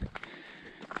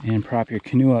and prop your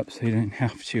canoe up so you didn't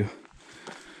have to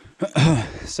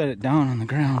set it down on the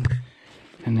ground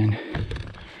and then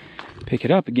pick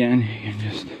it up again. You can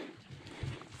just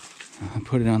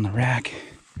put it on the rack,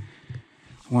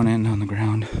 one end on the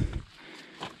ground,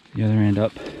 the other end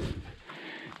up,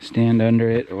 stand under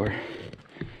it, or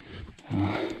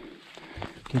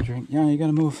get a drink. Yeah, you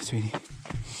gotta move, sweetie.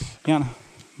 Jaana,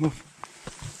 move.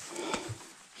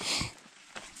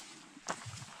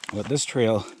 But this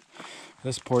trail,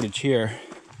 this portage here,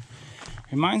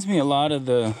 reminds me a lot of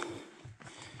the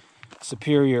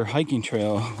Superior hiking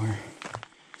trail, where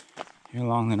you're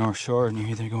along the North Shore and you're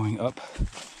either going up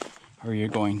or you're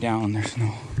going down. There's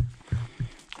no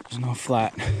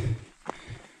flat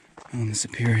on the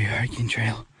Superior hiking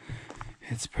trail.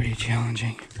 It's pretty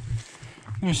challenging.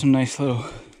 There's some nice little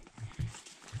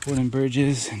wooden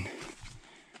bridges and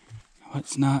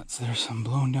what's not. So there's some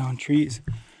blown down trees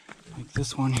like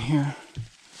this one here.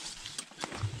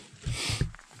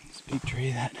 This big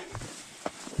tree that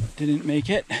didn't make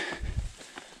it.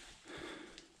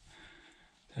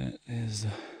 That is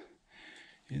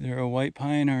either a white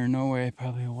pine or no way,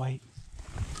 probably a white.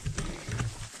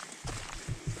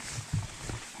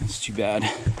 That's too bad.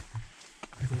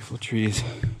 Beautiful trees.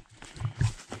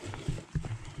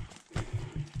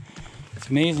 It's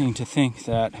amazing to think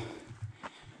that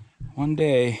one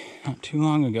day, not too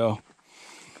long ago,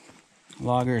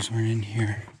 loggers were in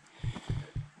here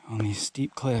on these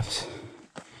steep cliffs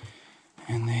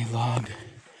and they logged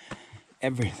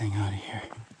everything out of here.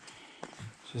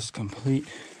 Just complete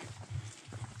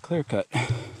clear cut.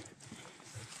 And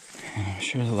I'm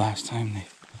sure the last time they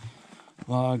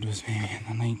logged was maybe in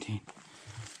the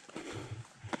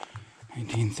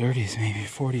 1930s, maybe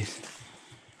 40s,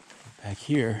 back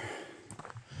here.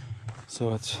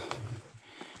 So it's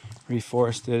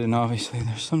reforested, and obviously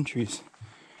there's some trees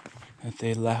that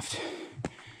they left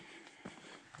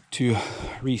to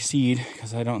reseed,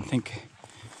 because I don't think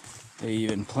they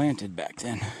even planted back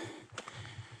then.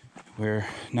 Where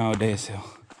nowadays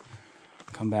they'll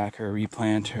come back or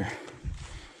replant, or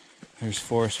there's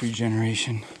forest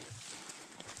regeneration,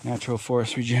 natural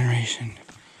forest regeneration,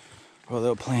 or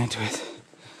they'll plant with,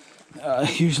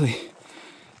 usually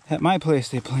at my place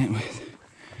they plant with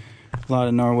a lot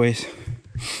of Norways.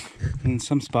 In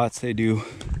some spots they do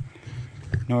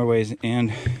Norways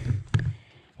and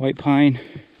white pine,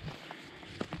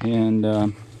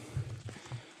 and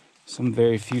some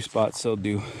very few spots they'll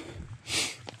do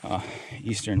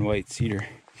eastern white cedar.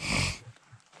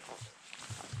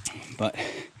 But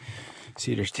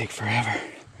cedars take forever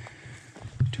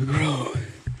to grow.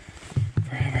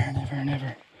 Forever and ever and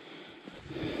ever.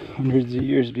 Hundreds of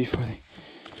years before they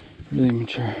really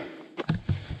mature.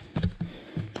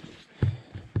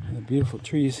 And the beautiful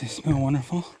trees, they smell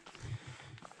wonderful.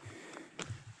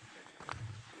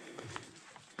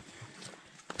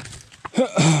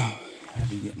 I'll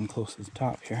be getting close to the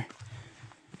top here.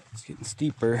 It's getting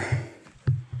steeper.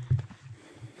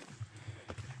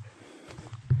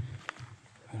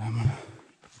 But I'm gonna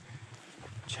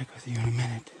check with you in a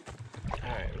minute.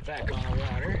 Alright, we're back on the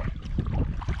water.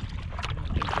 I don't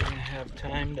think we're gonna have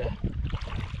time to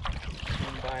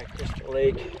swim by Crystal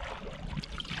Lake.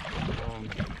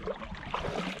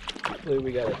 Hopefully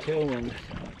we got a tailwind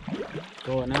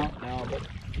going out now, but it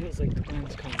feels like the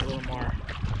wind's coming a little more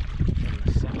from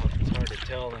the south. It's hard to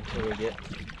tell until we get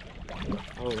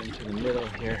out into the middle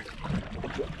here.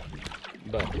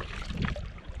 But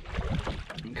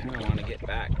I kind of want to get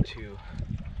back to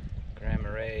Grand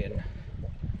Marais and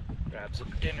grab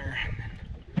some dinner and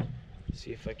then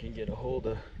see if I can get a hold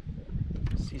of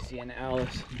Cece and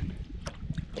Alice and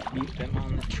meet them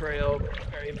on the trail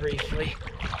very briefly,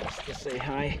 just to say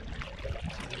hi,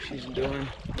 see what she's doing,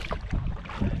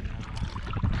 and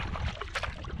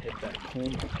head back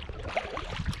home.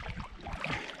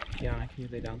 Jaana, can you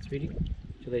lay down, sweetie? Can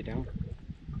you lay down?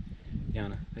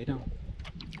 Jaana, lay down.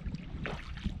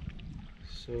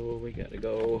 So we gotta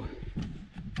go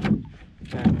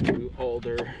back to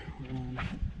Alder on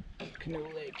Canoe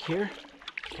Lake here.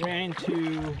 Ran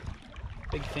into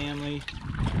big family.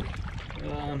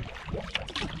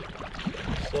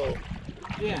 So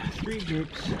yeah, 3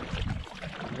 groups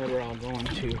that were all going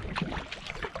to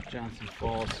Johnson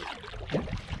Falls.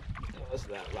 That was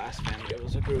that last family. It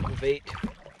was a group of 8.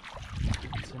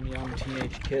 Some young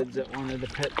teenage kids that wanted to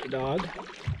pet the dog,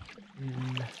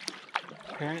 and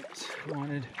parents who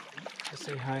wanted to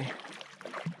say hi.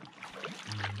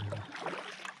 And,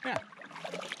 yeah,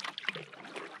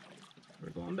 we're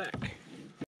going back.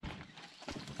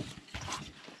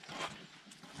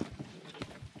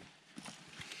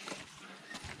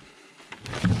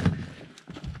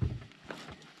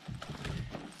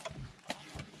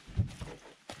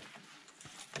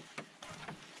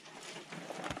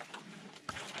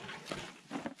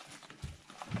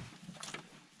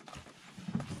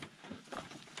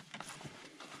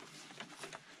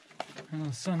 Well,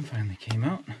 the sun finally came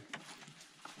out.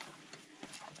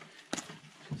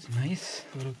 It's nice,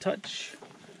 a little touch.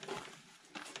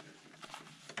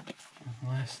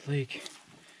 Last lake,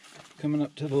 coming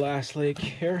up to the last lake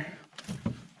here,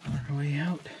 on our way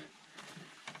out.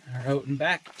 We're out and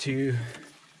back to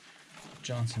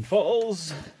Johnson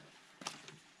Falls.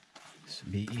 This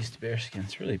would be East Bearskin.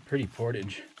 It's really pretty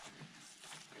portage.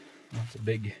 Lots of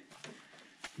big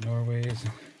Norways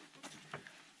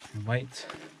and whites.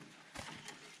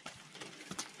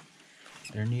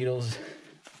 Their needles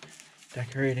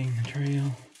decorating the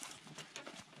trail.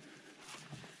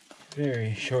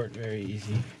 Very short, very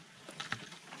easy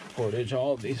portage.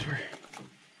 All of these were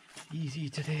easy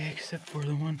today except for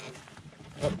the one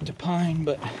up to Pine,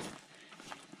 but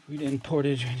we didn't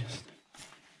portage, we just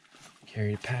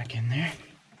carried a pack in there.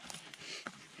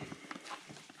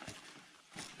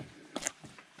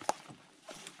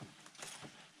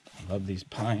 I love these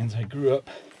pines. I grew up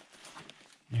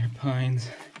near pines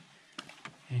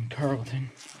in Carlton.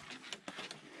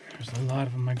 There's a lot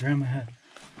of them. My grandma had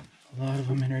a lot of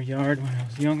them in her yard when I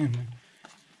was young, and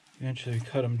eventually we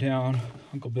cut them down.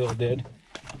 Uncle Bill did.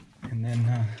 And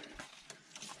then,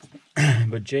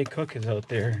 but Jay Cook is out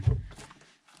there.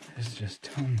 There's just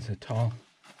tons of tall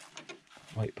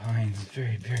white pines. It's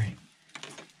very, very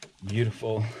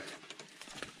beautiful.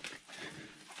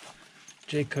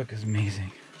 Jay Cook is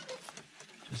amazing.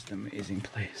 Just an amazing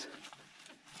place.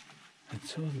 And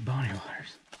so is the Bonnie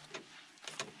Waters.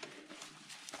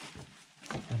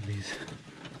 Love these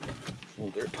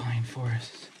older pine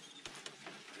forests.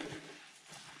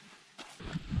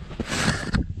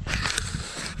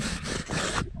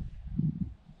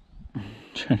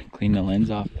 Trying to clean the lens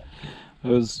off. I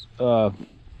was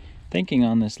thinking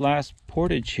on this last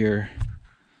portage here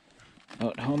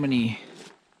about how many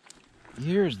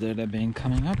years that I've been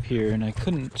coming up here, and I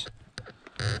couldn't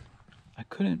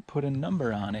put a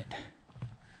number on it.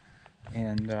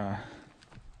 And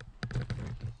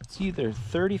it's either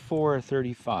 34 or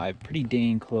 35, pretty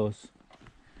dang close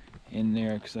in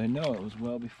there, because I know it was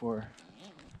well before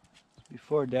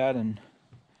Dad and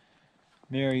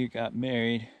Mary got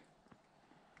married,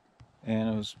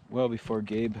 and it was well before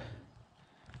Gabe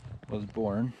was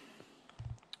born.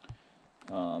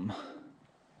 But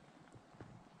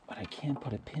I can't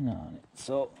put a pin on it,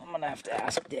 so I'm gonna have to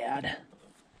ask Dad.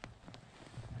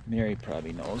 Mary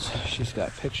probably knows. She's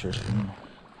got pictures from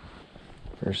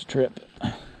the first trip.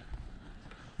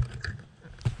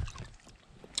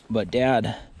 But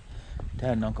Dad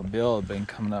and Uncle Bill have been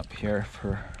coming up here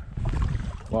for,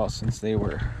 well, since they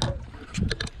were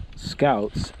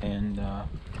scouts, and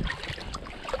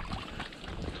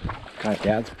God,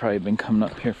 Dad's probably been coming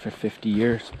up here for 50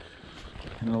 years,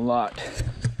 and a lot has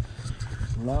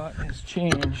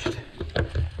changed.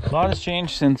 A lot has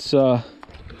changed since I'm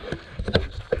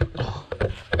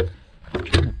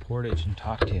trying to portage and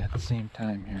talk to you at the same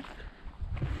time here.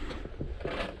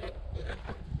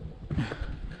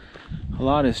 A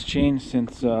lot has changed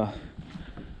since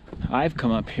I've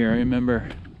come up here. I remember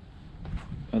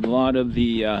a lot of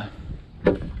the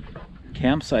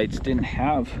campsites didn't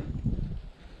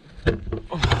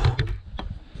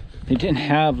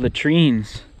have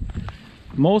latrines.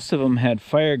 Most of them had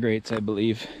fire grates, I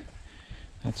believe.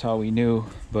 That's how we knew,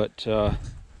 but a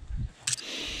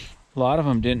lot of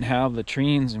them didn't have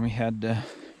latrines, and we had to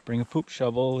bring a poop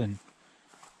shovel and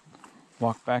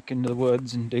walk back into the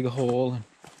woods and dig a hole.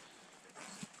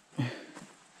 And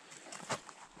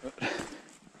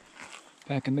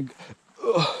back in the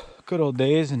good old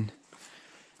days, and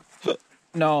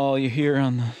now all you hear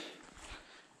on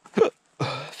the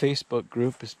Facebook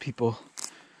group is people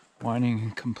whining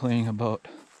and complaining about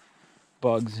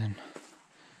bugs and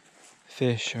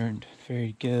fish aren't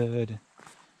very good,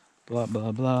 blah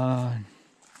blah blah. And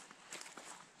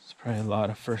it's probably a lot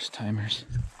of first timers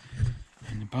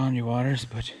in the boundary waters,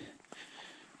 but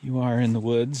you are in the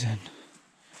woods, and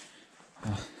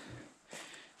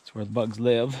it's where the bugs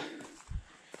live.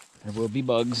 There will be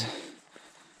bugs.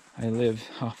 I live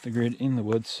off the grid in the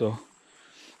woods, so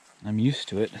I'm used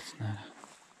to it. It's not a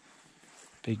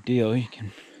big deal. You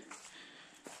can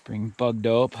bring bug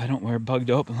dope. I don't wear bug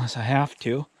dope unless I have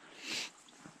to.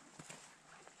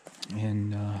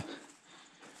 And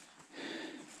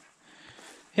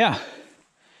yeah,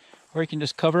 or you can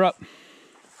just cover up.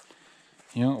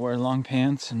 You know, wear long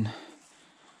pants and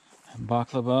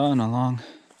baklava and a long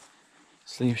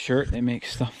sleeve shirt. They make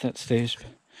stuff that stays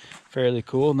fairly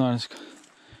cool, not as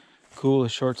cool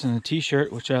as shorts and a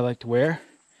t-shirt, which I like to wear.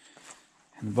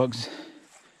 And the bugs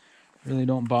really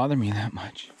don't bother me that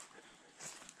much.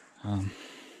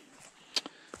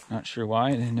 Not sure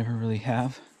why, they never really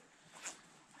have.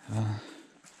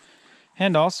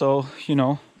 And also, you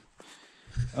know,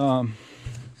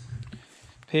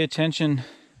 pay attention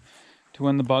to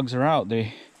when the bugs are out.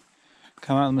 They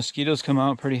come out, the mosquitoes come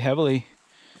out pretty heavily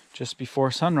just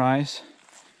before sunrise,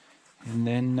 and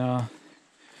then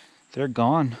they're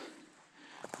gone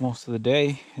most of the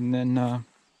day, and then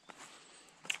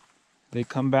they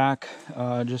come back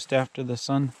just after the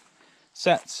sun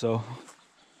sets. So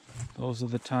those are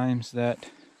the times that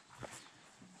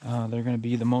they're going to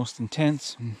be the most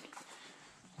intense, and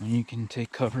when you can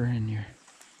take cover in your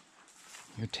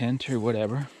tent or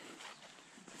whatever.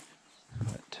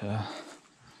 But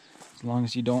as long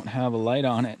as you don't have a light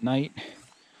on at night,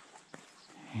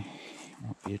 you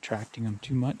won't be attracting them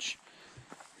too much.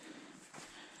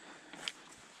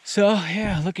 So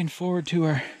yeah, looking forward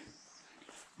to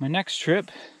my next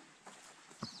trip,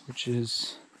 which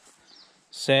is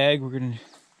SAG. We're gonna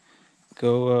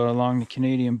go along the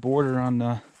Canadian border on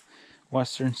the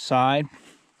western side,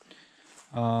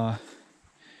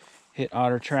 hit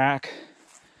Otter Track,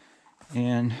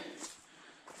 and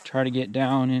try to get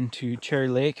down into Cherry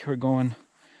Lake. We're going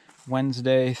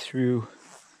Wednesday through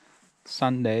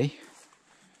Sunday,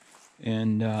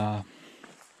 and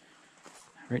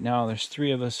right now there's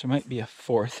 3 of us. There might be a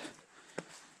 4th.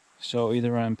 So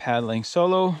either I'm paddling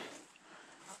solo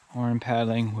or I'm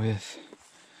paddling with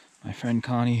my friend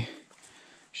Connie.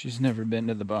 She's never been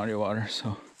to the boundary water,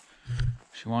 so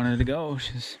she wanted to go.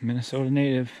 She's a Minnesota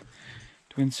native,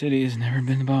 Twin Cities, never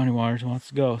been to boundary waters, wants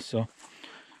to go. So I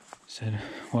said,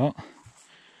 well,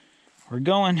 we're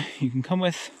going, you can come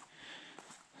with.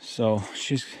 So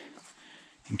she's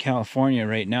in California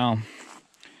right now,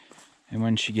 and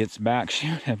when she gets back, she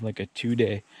would have like a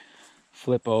 2-day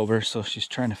flip over, so she's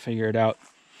trying to figure it out.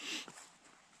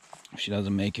 If she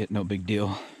doesn't make it, no big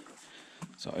deal.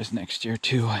 It's always next year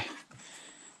too. I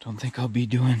don't think I'll be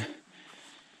doing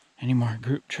any more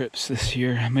group trips this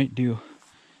year. I might do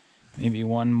maybe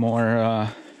one more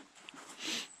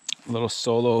little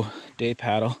solo day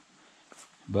paddle,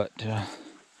 but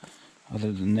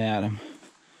other than that, I'll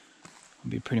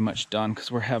be pretty much done,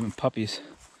 because we're having puppies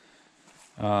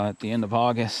at the end of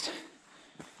August,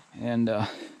 and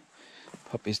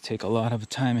puppies take a lot of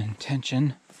time and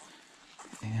attention,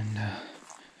 and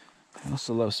I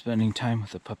also love spending time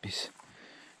with the puppies.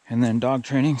 And then dog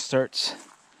training starts,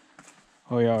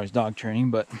 well, you're always dog training,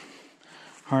 but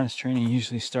harness training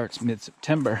usually starts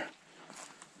mid-September,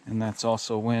 and that's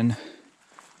also when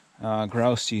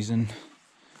grouse season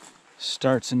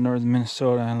starts in northern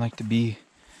Minnesota. I like to be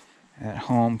at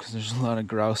home because there's a lot of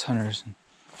grouse hunters, and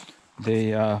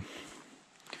they're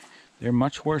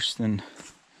much worse than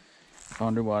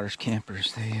boundary waters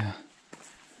campers.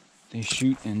 They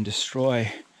shoot and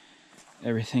destroy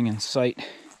everything in sight,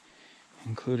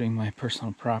 including my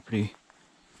personal property,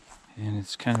 and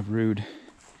it's kind of rude.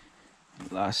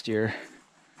 Last year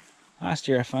I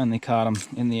finally caught them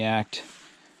in the act,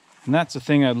 and that's the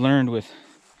thing I've learned with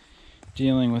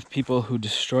dealing with people who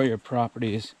destroy your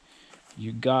property, is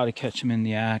you gotta catch them in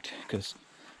the act, because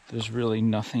there's really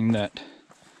nothing that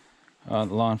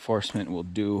law enforcement will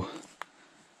do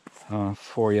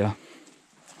for you,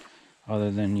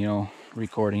 other than, you know,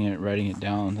 recording it, writing it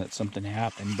down that something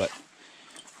happened. But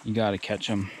you got to catch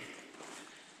them,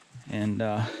 and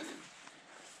I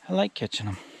like catching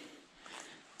them.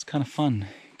 It's kind of fun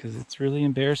because it's really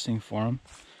embarrassing for them.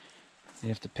 They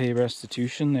have to pay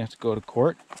restitution, they have to go to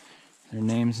court, their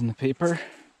name's in the paper,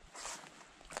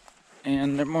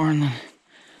 and they're more than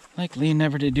likely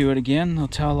never to do it again. They'll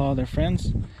tell all their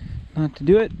friends not to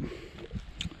do it.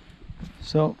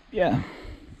 So yeah,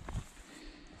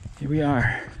 here we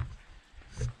are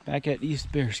back at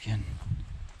East Bearskin.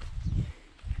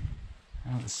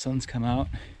 Now the sun's come out,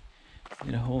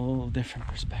 get a whole different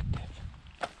perspective.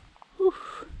 Whew.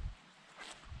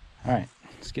 All right,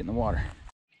 let's get in the water.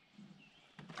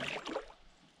 All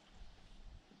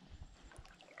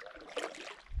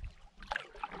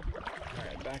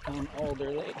right, back on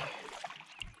Alder Lake.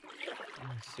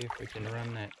 Let's see if we can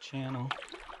run that channel.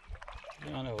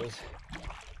 Jaana was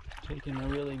taking a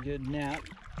really good nap,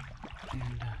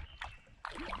 and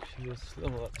she was a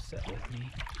little upset with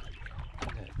me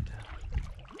that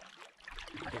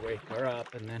to wake her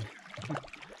up and then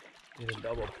did a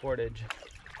double portage.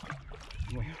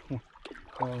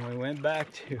 When we went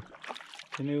back to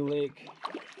Canoe Lake,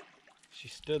 she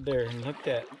stood there and looked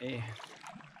at me.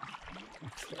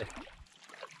 It's like,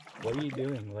 what are you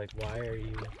doing? Like, why are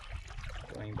you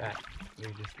going back? We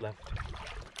just left.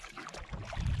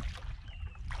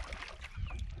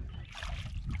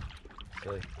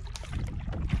 Silly.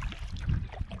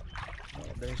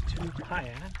 Well, there's 2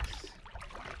 kayaks.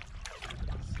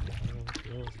 Let's see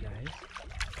how those guys.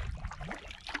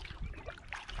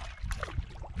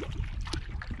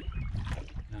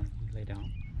 No, you lay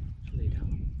down. Lay down.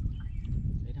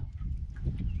 Lay down.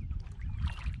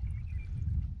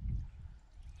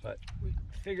 But we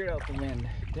figured out the wind.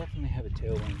 Definitely have a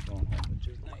tailwind going home, which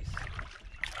is nice.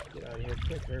 Get out of here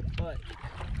quicker, but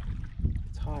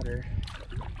it's hotter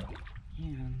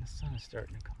and the sun is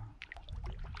starting to come out.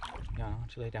 Jaana, why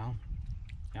don't you lay down?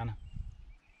 Jaana,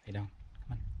 lay down.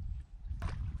 Come on.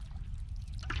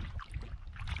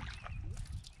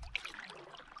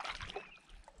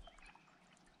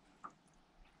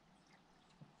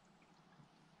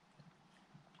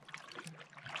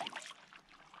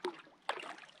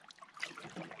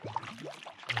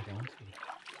 Lay down, sweetie.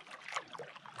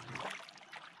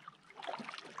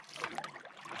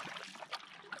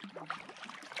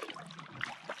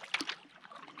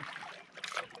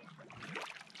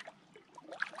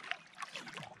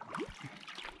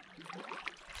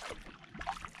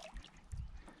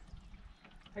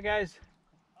 Hi guys.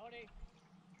 Howdy.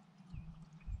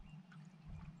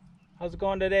 How's it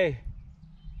going today?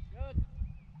 Good.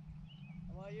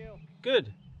 How about you?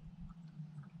 Good.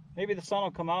 Maybe the sun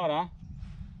will come out, huh?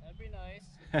 That'd be nice.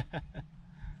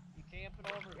 You camping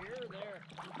over here or there?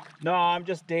 No, I'm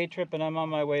just day tripping. I'm on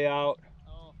my way out.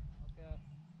 Oh,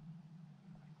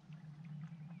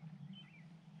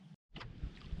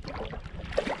 okay.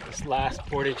 This last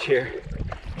portage here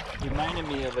reminded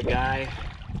me of a guy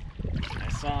I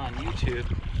saw on YouTube.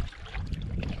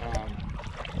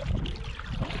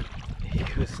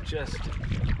 He was just,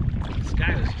 this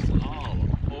guy was just all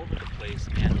over the place,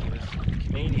 man. He was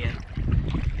Canadian.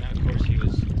 And of course he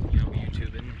was, you know,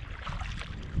 YouTubing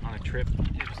on a trip.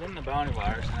 He was in the Boundary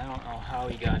Waters, and I don't know how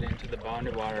he got into the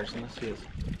Boundary Waters unless he has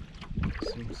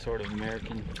some sort of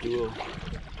American dual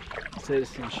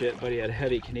citizenship, but he had a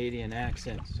heavy Canadian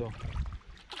accent, so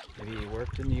maybe he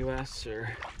worked in the US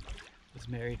or was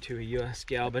married to a US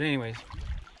gal. But anyways,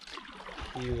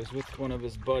 he was with one of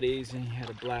his buddies and he had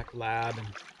a black lab and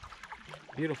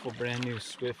beautiful brand new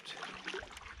Swift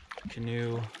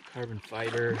canoe, carbon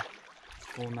fiber,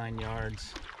 full 9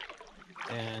 yards,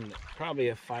 and probably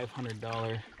a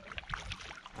 $500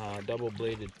 double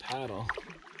bladed paddle,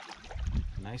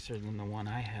 nicer than the one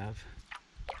I have,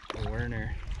 a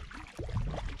Werner.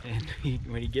 And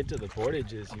when you get to the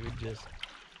portages, he would just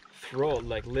throw,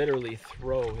 like literally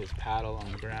throw his paddle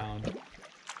on the ground.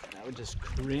 And I would just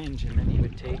cringe, and then he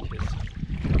would take his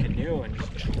canoe and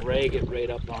just drag it right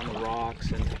up on the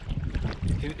rocks. And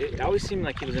it always seemed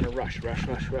like he was in a rush.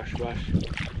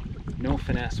 No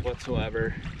finesse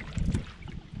whatsoever.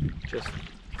 Just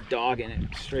dogging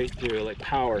it straight through, like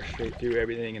power straight through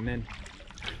everything. And then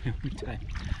one time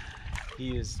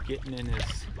he was getting in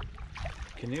his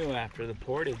canoe after the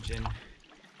portage and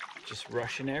just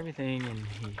rushing everything, and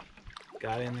he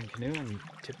got in the canoe and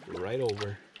tipped right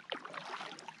over.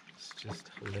 It's just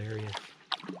hilarious.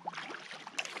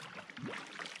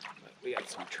 But we got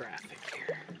some traffic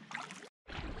here.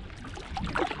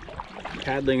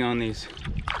 Paddling on these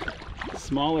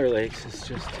smaller lakes is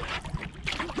just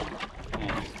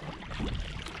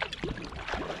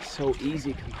so so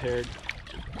easy compared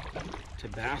to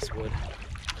basswood.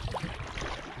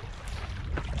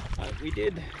 We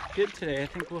did good today. I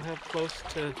think we'll have close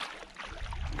to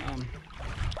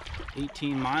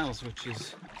 18 miles, which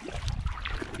is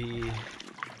be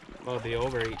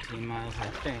over 18 miles, I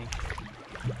think.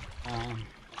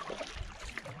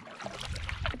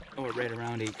 Or right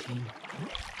around 18.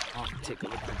 I'll take a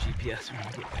look at the GPS when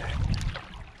I get back.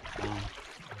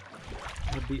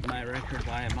 I beat my record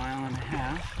by 1.5 miles.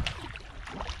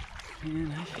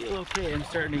 And I feel okay. I'm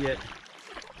starting to get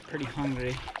pretty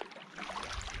hungry.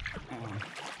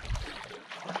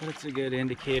 But it's a good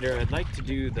indicator. I'd like to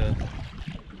do the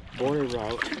border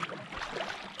route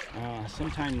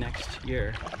sometime next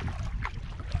year.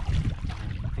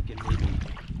 I'm thinking maybe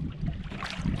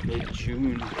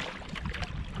mid-June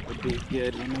would be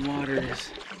good when the water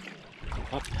is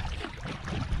up.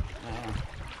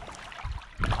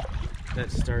 That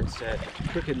starts at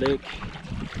Crooked Lake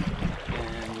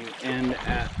and you end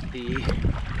at the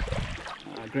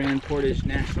Grand Portage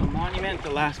National Monument. The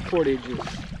last portage is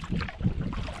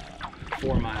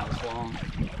 4 miles long,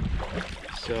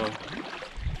 so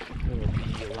there will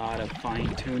be a lot of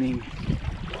fine tuning,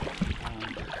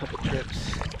 a couple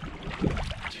trips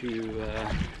to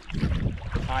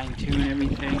fine tune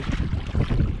everything,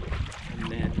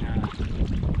 and then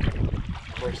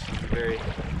of course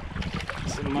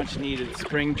some much needed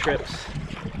spring trips,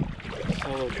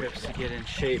 solo trips to get in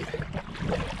shape.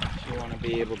 You want to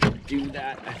be able to do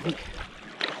that. I think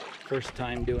first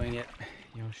time doing it,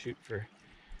 shoot for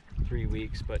 3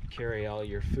 weeks, but carry all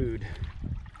your food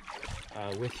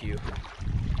with you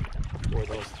for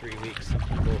those 3 weeks. Some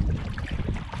people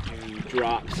do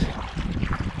drops,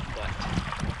 but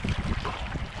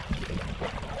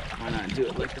why not do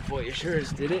it like the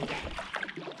Voyageurs did it?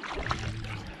 And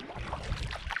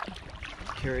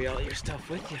carry all your stuff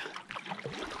with you.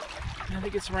 I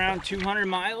think it's around 200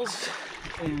 miles,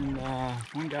 and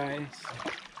one guy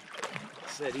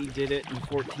said he did it in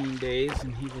 14 days,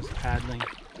 and he was paddling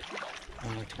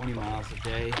 20 miles a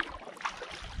day.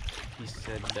 He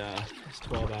said it's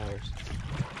 12 hours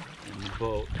in the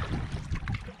boat,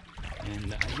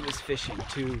 and he was fishing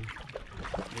too.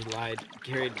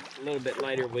 Carried a little bit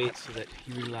lighter weight so that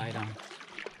he relied on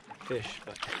fish,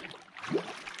 but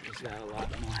he's got a lot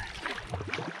more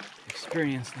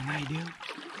experience than I do.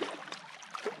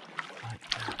 But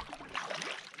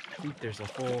I think there's a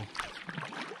whole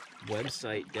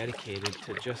website dedicated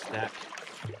to just that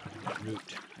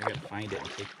route. I gotta find it and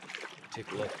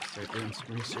take a look, start doing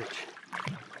some research.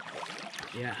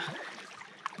 Yeah,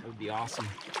 that would be awesome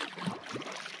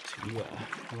to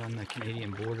run the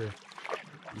Canadian border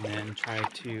and then try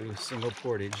to single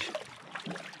portage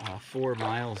 4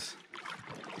 miles.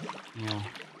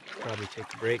 Probably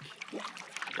take a break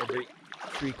every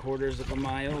 3/4 of a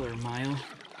mile or a mile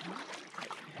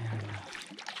and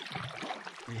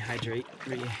rehydrate,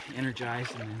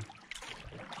 re-energize, and then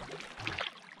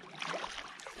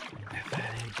back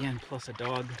at it again, plus a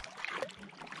dog,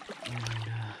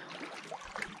 and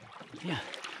yeah,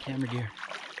 camera gear.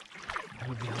 That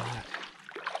would be a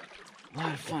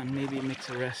lot of fun. Maybe mix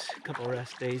a couple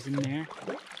rest days in there,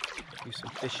 do some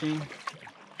fishing.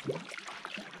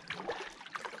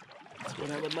 That's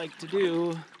what I would like to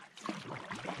do.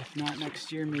 If not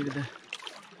next year, maybe the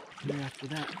year after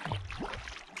that.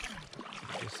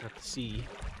 Just have to see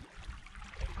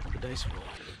how the dice roll.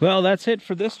 Well, that's it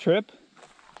for this trip.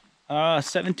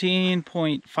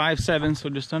 17.57, so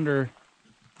just under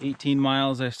 18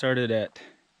 miles. I started at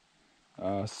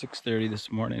 6:30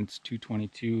 this morning. It's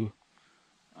 2:22.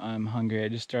 I'm hungry. I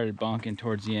just started bonking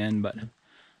towards the end, but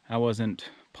I wasn't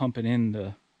pumping in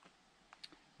the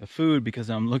food because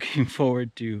I'm looking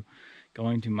forward to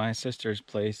going to my sister's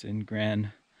place in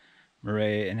Grand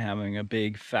Marais and having a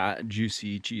big, fat,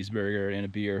 juicy cheeseburger and a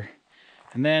beer.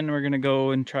 And then we're going to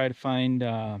go and try to find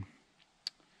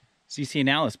CC and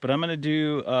Alice. But I'm going to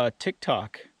do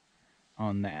TikTok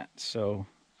on that. So,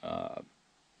 no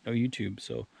YouTube.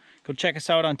 So, go check us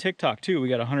out on TikTok, too. We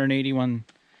got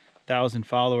 181,000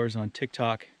 followers on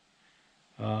TikTok.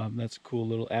 That's a cool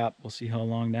little app. We'll see how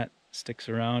long that sticks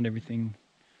around. Everything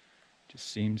just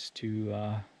seems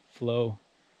to flow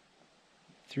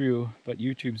through, but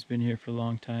YouTube's been here for a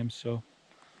long time, so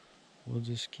we'll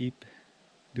just keep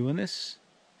doing this.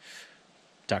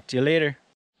 Talk to you later.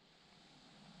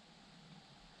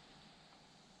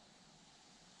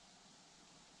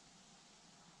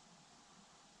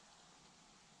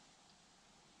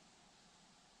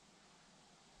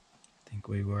 I think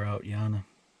we were out Jaana.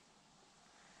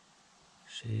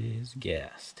 She's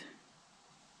gassed.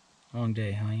 Long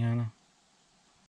day, huh, Jaana?